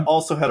nice. He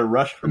also had a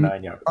rush for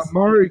 9 yards.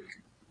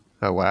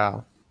 Oh,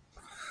 wow.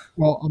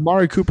 Well,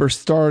 Amari Cooper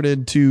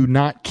started to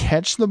not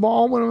catch the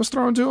ball when it was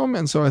thrown to him,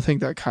 and so I think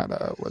that kind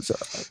of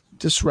was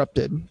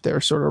disrupted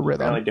their sort of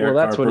rhythm. Derek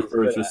Carr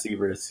prefers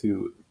receivers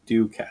who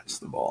do catch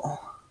the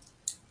ball.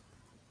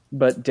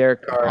 But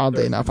Derek Carr,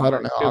 oddly enough, I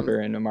don't know. Cooper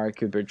and Amari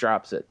Cooper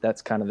drops it.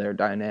 That's kind of their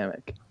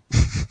dynamic.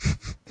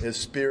 His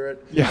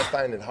spirit, Yeah. I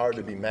find it hard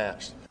to be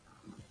matched.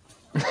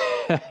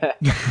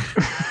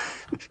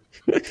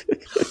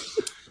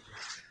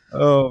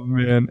 Oh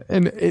man,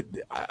 and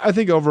I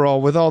think overall,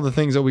 with all the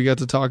things that we got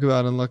to talk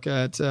about and look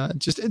at,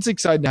 it's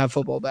exciting to have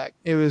football back.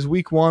 It was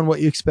week one,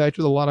 what you expect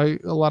with a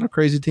lot of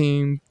crazy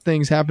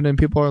things happening.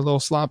 People are a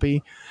little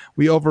sloppy.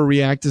 We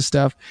overreact to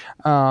stuff.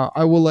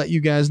 I will let you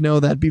guys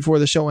know that before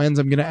the show ends,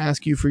 I'm going to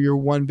ask you for your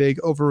one big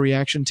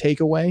overreaction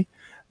takeaway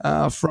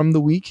from the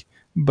week.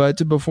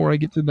 But before I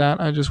get to that,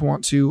 I just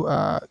want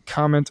to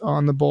comment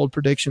on the bold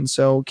predictions.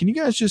 So, can you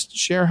guys just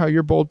share how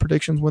your bold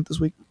predictions went this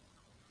week?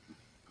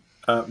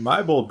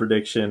 My bold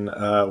prediction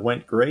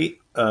went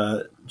great.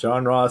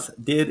 John Ross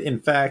did, in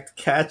fact,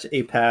 catch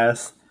a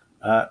pass.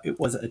 It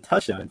was a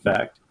touchdown, in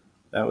fact.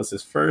 That was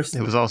his first.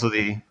 It was also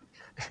the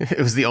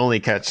only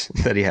catch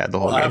that he had the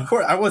whole game. Of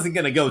course, I wasn't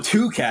going to go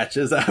 2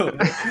 catches. I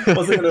wasn't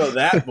going to go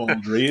that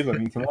bold, Reeve. I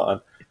mean, come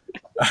on.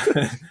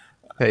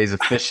 Hey, he's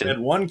efficient. He had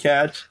 1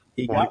 catch.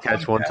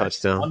 One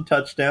touchdown. 1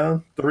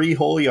 touchdown, 3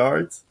 whole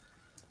yards.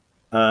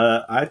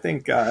 I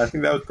think that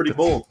was pretty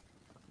bold.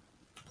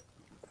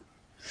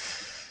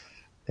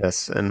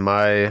 Yes, and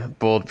my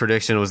bold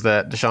prediction was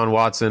that Deshaun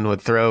Watson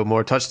would throw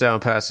more touchdown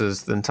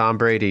passes than Tom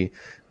Brady.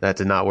 That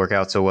did not work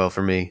out so well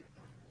for me.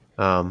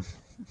 Yeah,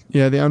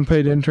 the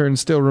unpaid intern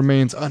still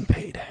remains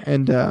unpaid.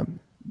 And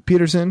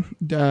Peterson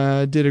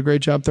did a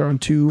great job throwing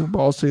 2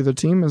 balls to the other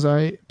team, as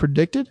I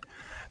predicted.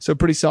 So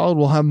pretty solid.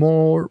 We'll have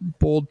more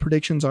bold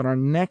predictions on our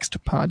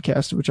next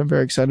podcast, which I'm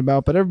very excited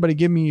about. But everybody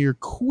give me your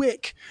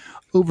quick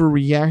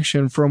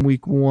overreaction from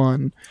week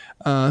one.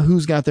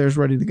 Who's got theirs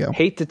ready to go?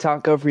 Hate to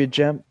talk over you,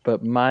 Jem,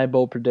 but my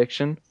bold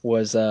prediction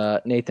was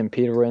Nathan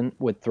Peterman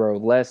would throw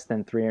less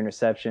than 3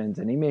 interceptions,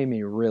 and he made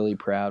me really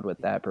proud with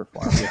that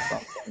performance.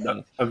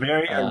 A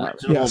very original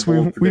yes,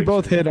 bold we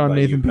both prediction hit on by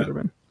Nathan you,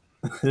 Peterman.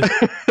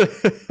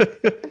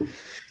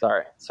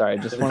 Sorry.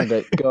 Just wanted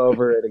to go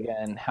over it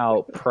again,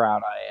 how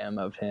proud I am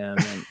of him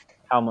and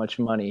how much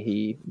money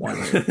he won.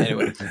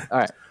 Anyway, all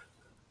right.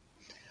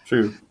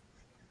 True.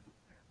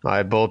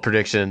 My bold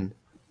prediction,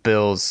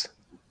 Bills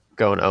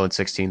going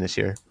 0-16 this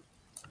year.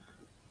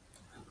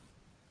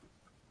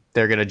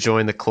 They're going to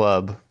join the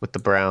club with the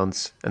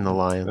Browns and the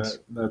Lions.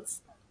 That's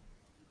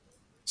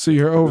So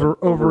your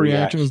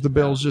overreaction is the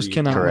Bills just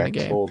cannot win a Correct.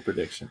 game. bold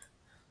prediction.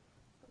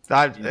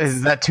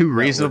 Is that too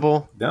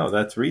reasonable? No,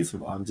 that's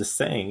reasonable. I'm just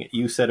saying.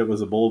 You said it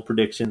was a bold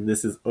prediction.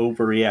 This is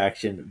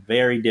overreaction.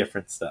 Very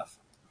different stuff.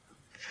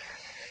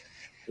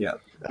 Yeah.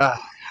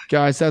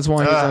 Guys, that's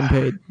why he's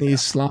unpaid.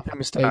 These sloppy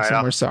mistakes, right,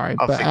 and we're sorry.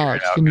 I'll But figure it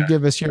Alex, out, can you guys.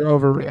 give us your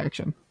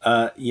overreaction?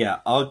 Yeah,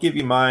 I'll give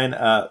you mine.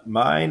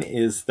 Mine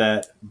is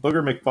that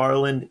Booger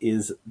McFarland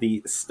is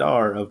the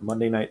star of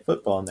Monday Night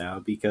Football now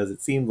because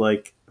it seemed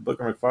like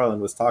Booger McFarland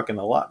was talking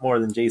a lot more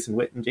than Jason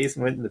Witten.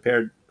 Jason Witten, the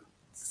pair,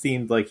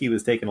 seemed like he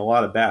was taking a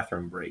lot of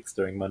bathroom breaks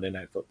during Monday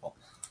Night Football.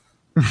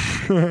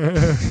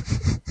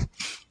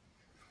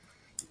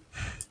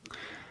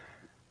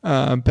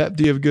 Pep,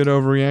 do you have a good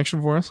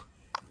overreaction for us?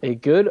 A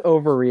good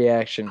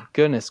overreaction.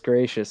 Goodness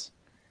gracious.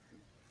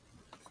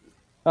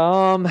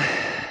 Man,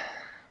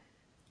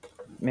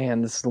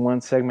 this is the one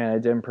segment I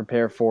didn't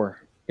prepare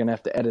for. Gonna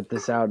have to edit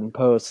this out in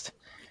post.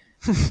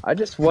 I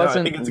just I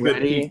wasn't think it's a good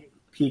ready.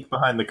 peek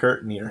behind the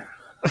curtain here.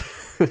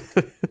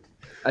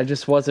 I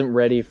just wasn't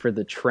ready for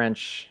the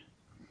trench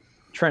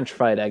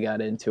fight I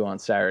got into on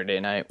Saturday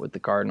night with the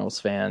Cardinals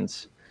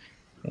fans,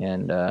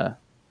 and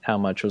how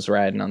much was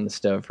riding on the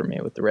stove for me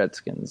with the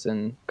Redskins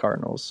and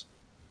Cardinals,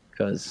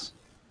 because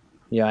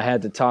I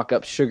had to talk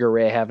up Sugar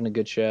Ray having a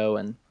good show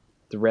and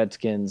the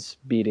Redskins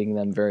beating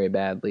them very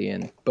badly,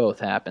 and both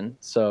happened.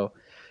 So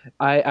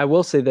I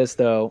will say this,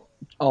 though,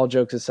 all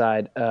jokes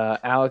aside,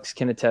 Alex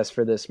can attest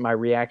for this. My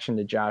reaction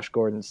to Josh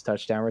Gordon's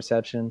touchdown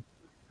reception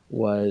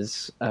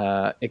was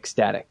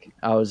ecstatic.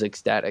 I was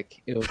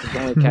ecstatic. It was the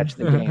only catch of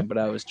the game, but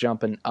I was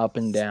jumping up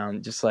and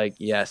down, just like,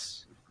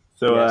 yes.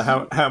 So yes.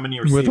 How many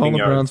With all receiving the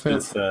yards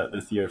Browns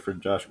this year for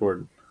Josh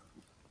Gordon?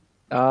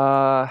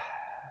 I'll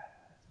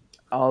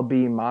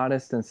be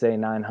modest and say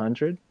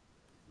 900.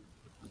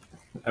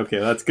 Okay,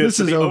 that's good. This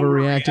is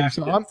overreacting.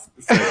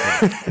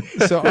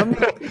 So I'm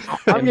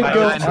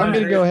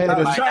gonna go ahead I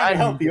was and trying to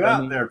help you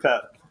out there,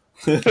 Pep.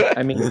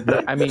 I mean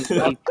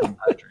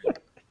 1,800.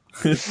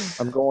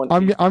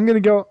 I'm gonna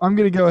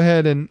go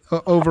ahead and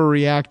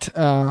overreact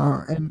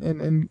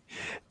and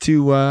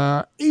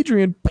to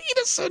Adrian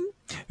Peterson,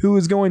 who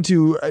is going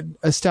to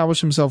establish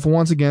himself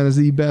once again as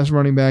the best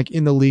running back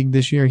in the league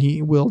this year.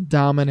 He will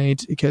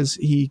dominate because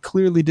he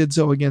clearly did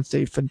so against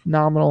a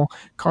phenomenal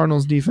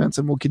Cardinals defense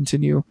and will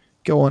continue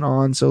going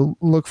on. So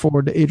look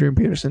forward to Adrian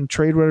Peterson.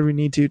 Trade whatever you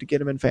need to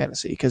get him in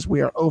fantasy, because we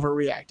are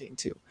overreacting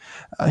to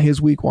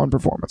his week 1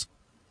 performance.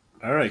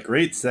 All right,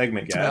 great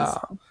segment, guys.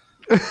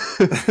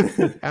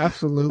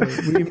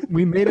 Absolutely.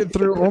 We made it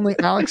through. Only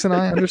Alex and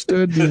I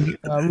understood the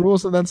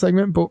rules of that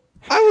segment, but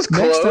I was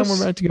close. Next time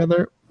we're back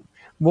together,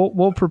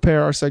 we'll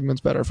prepare our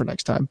segments better for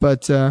next time.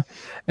 But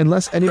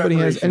unless anybody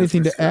has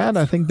anything to add,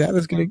 I think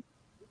that's going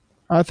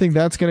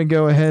to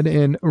go ahead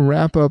and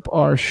wrap up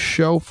our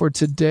show for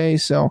today.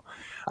 So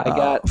I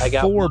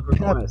got one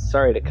request.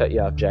 Sorry to cut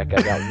you off, Jack.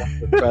 I got one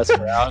request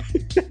for Alex.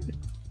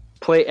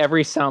 Play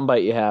every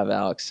soundbite you have,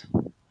 Alex.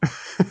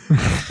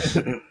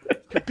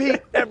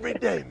 Compete every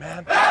day,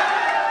 man.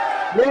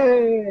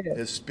 Yeah.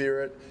 His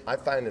spirit, I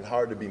find it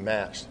hard to be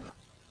matched.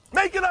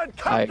 Make it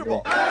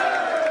uncomfortable.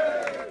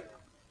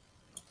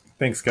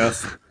 Thanks,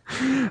 Gus.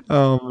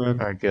 Oh, man.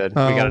 All right, good. We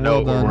got to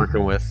know what we're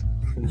working with.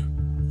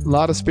 A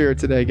lot of spirit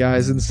today,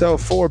 guys. And so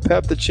for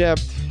Pep the Champ,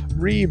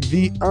 Reeve,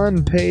 the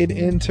unpaid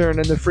intern,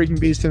 and the freaking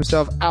beast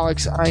himself,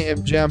 Alex, I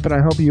am Jemp, and I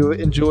hope you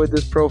enjoyed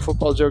this Pro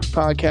Football Jokes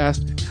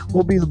podcast.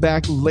 We'll be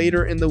back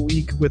later in the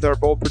week with our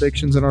bold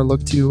predictions and our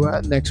look to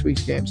next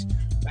week's games.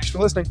 Thanks for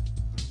listening.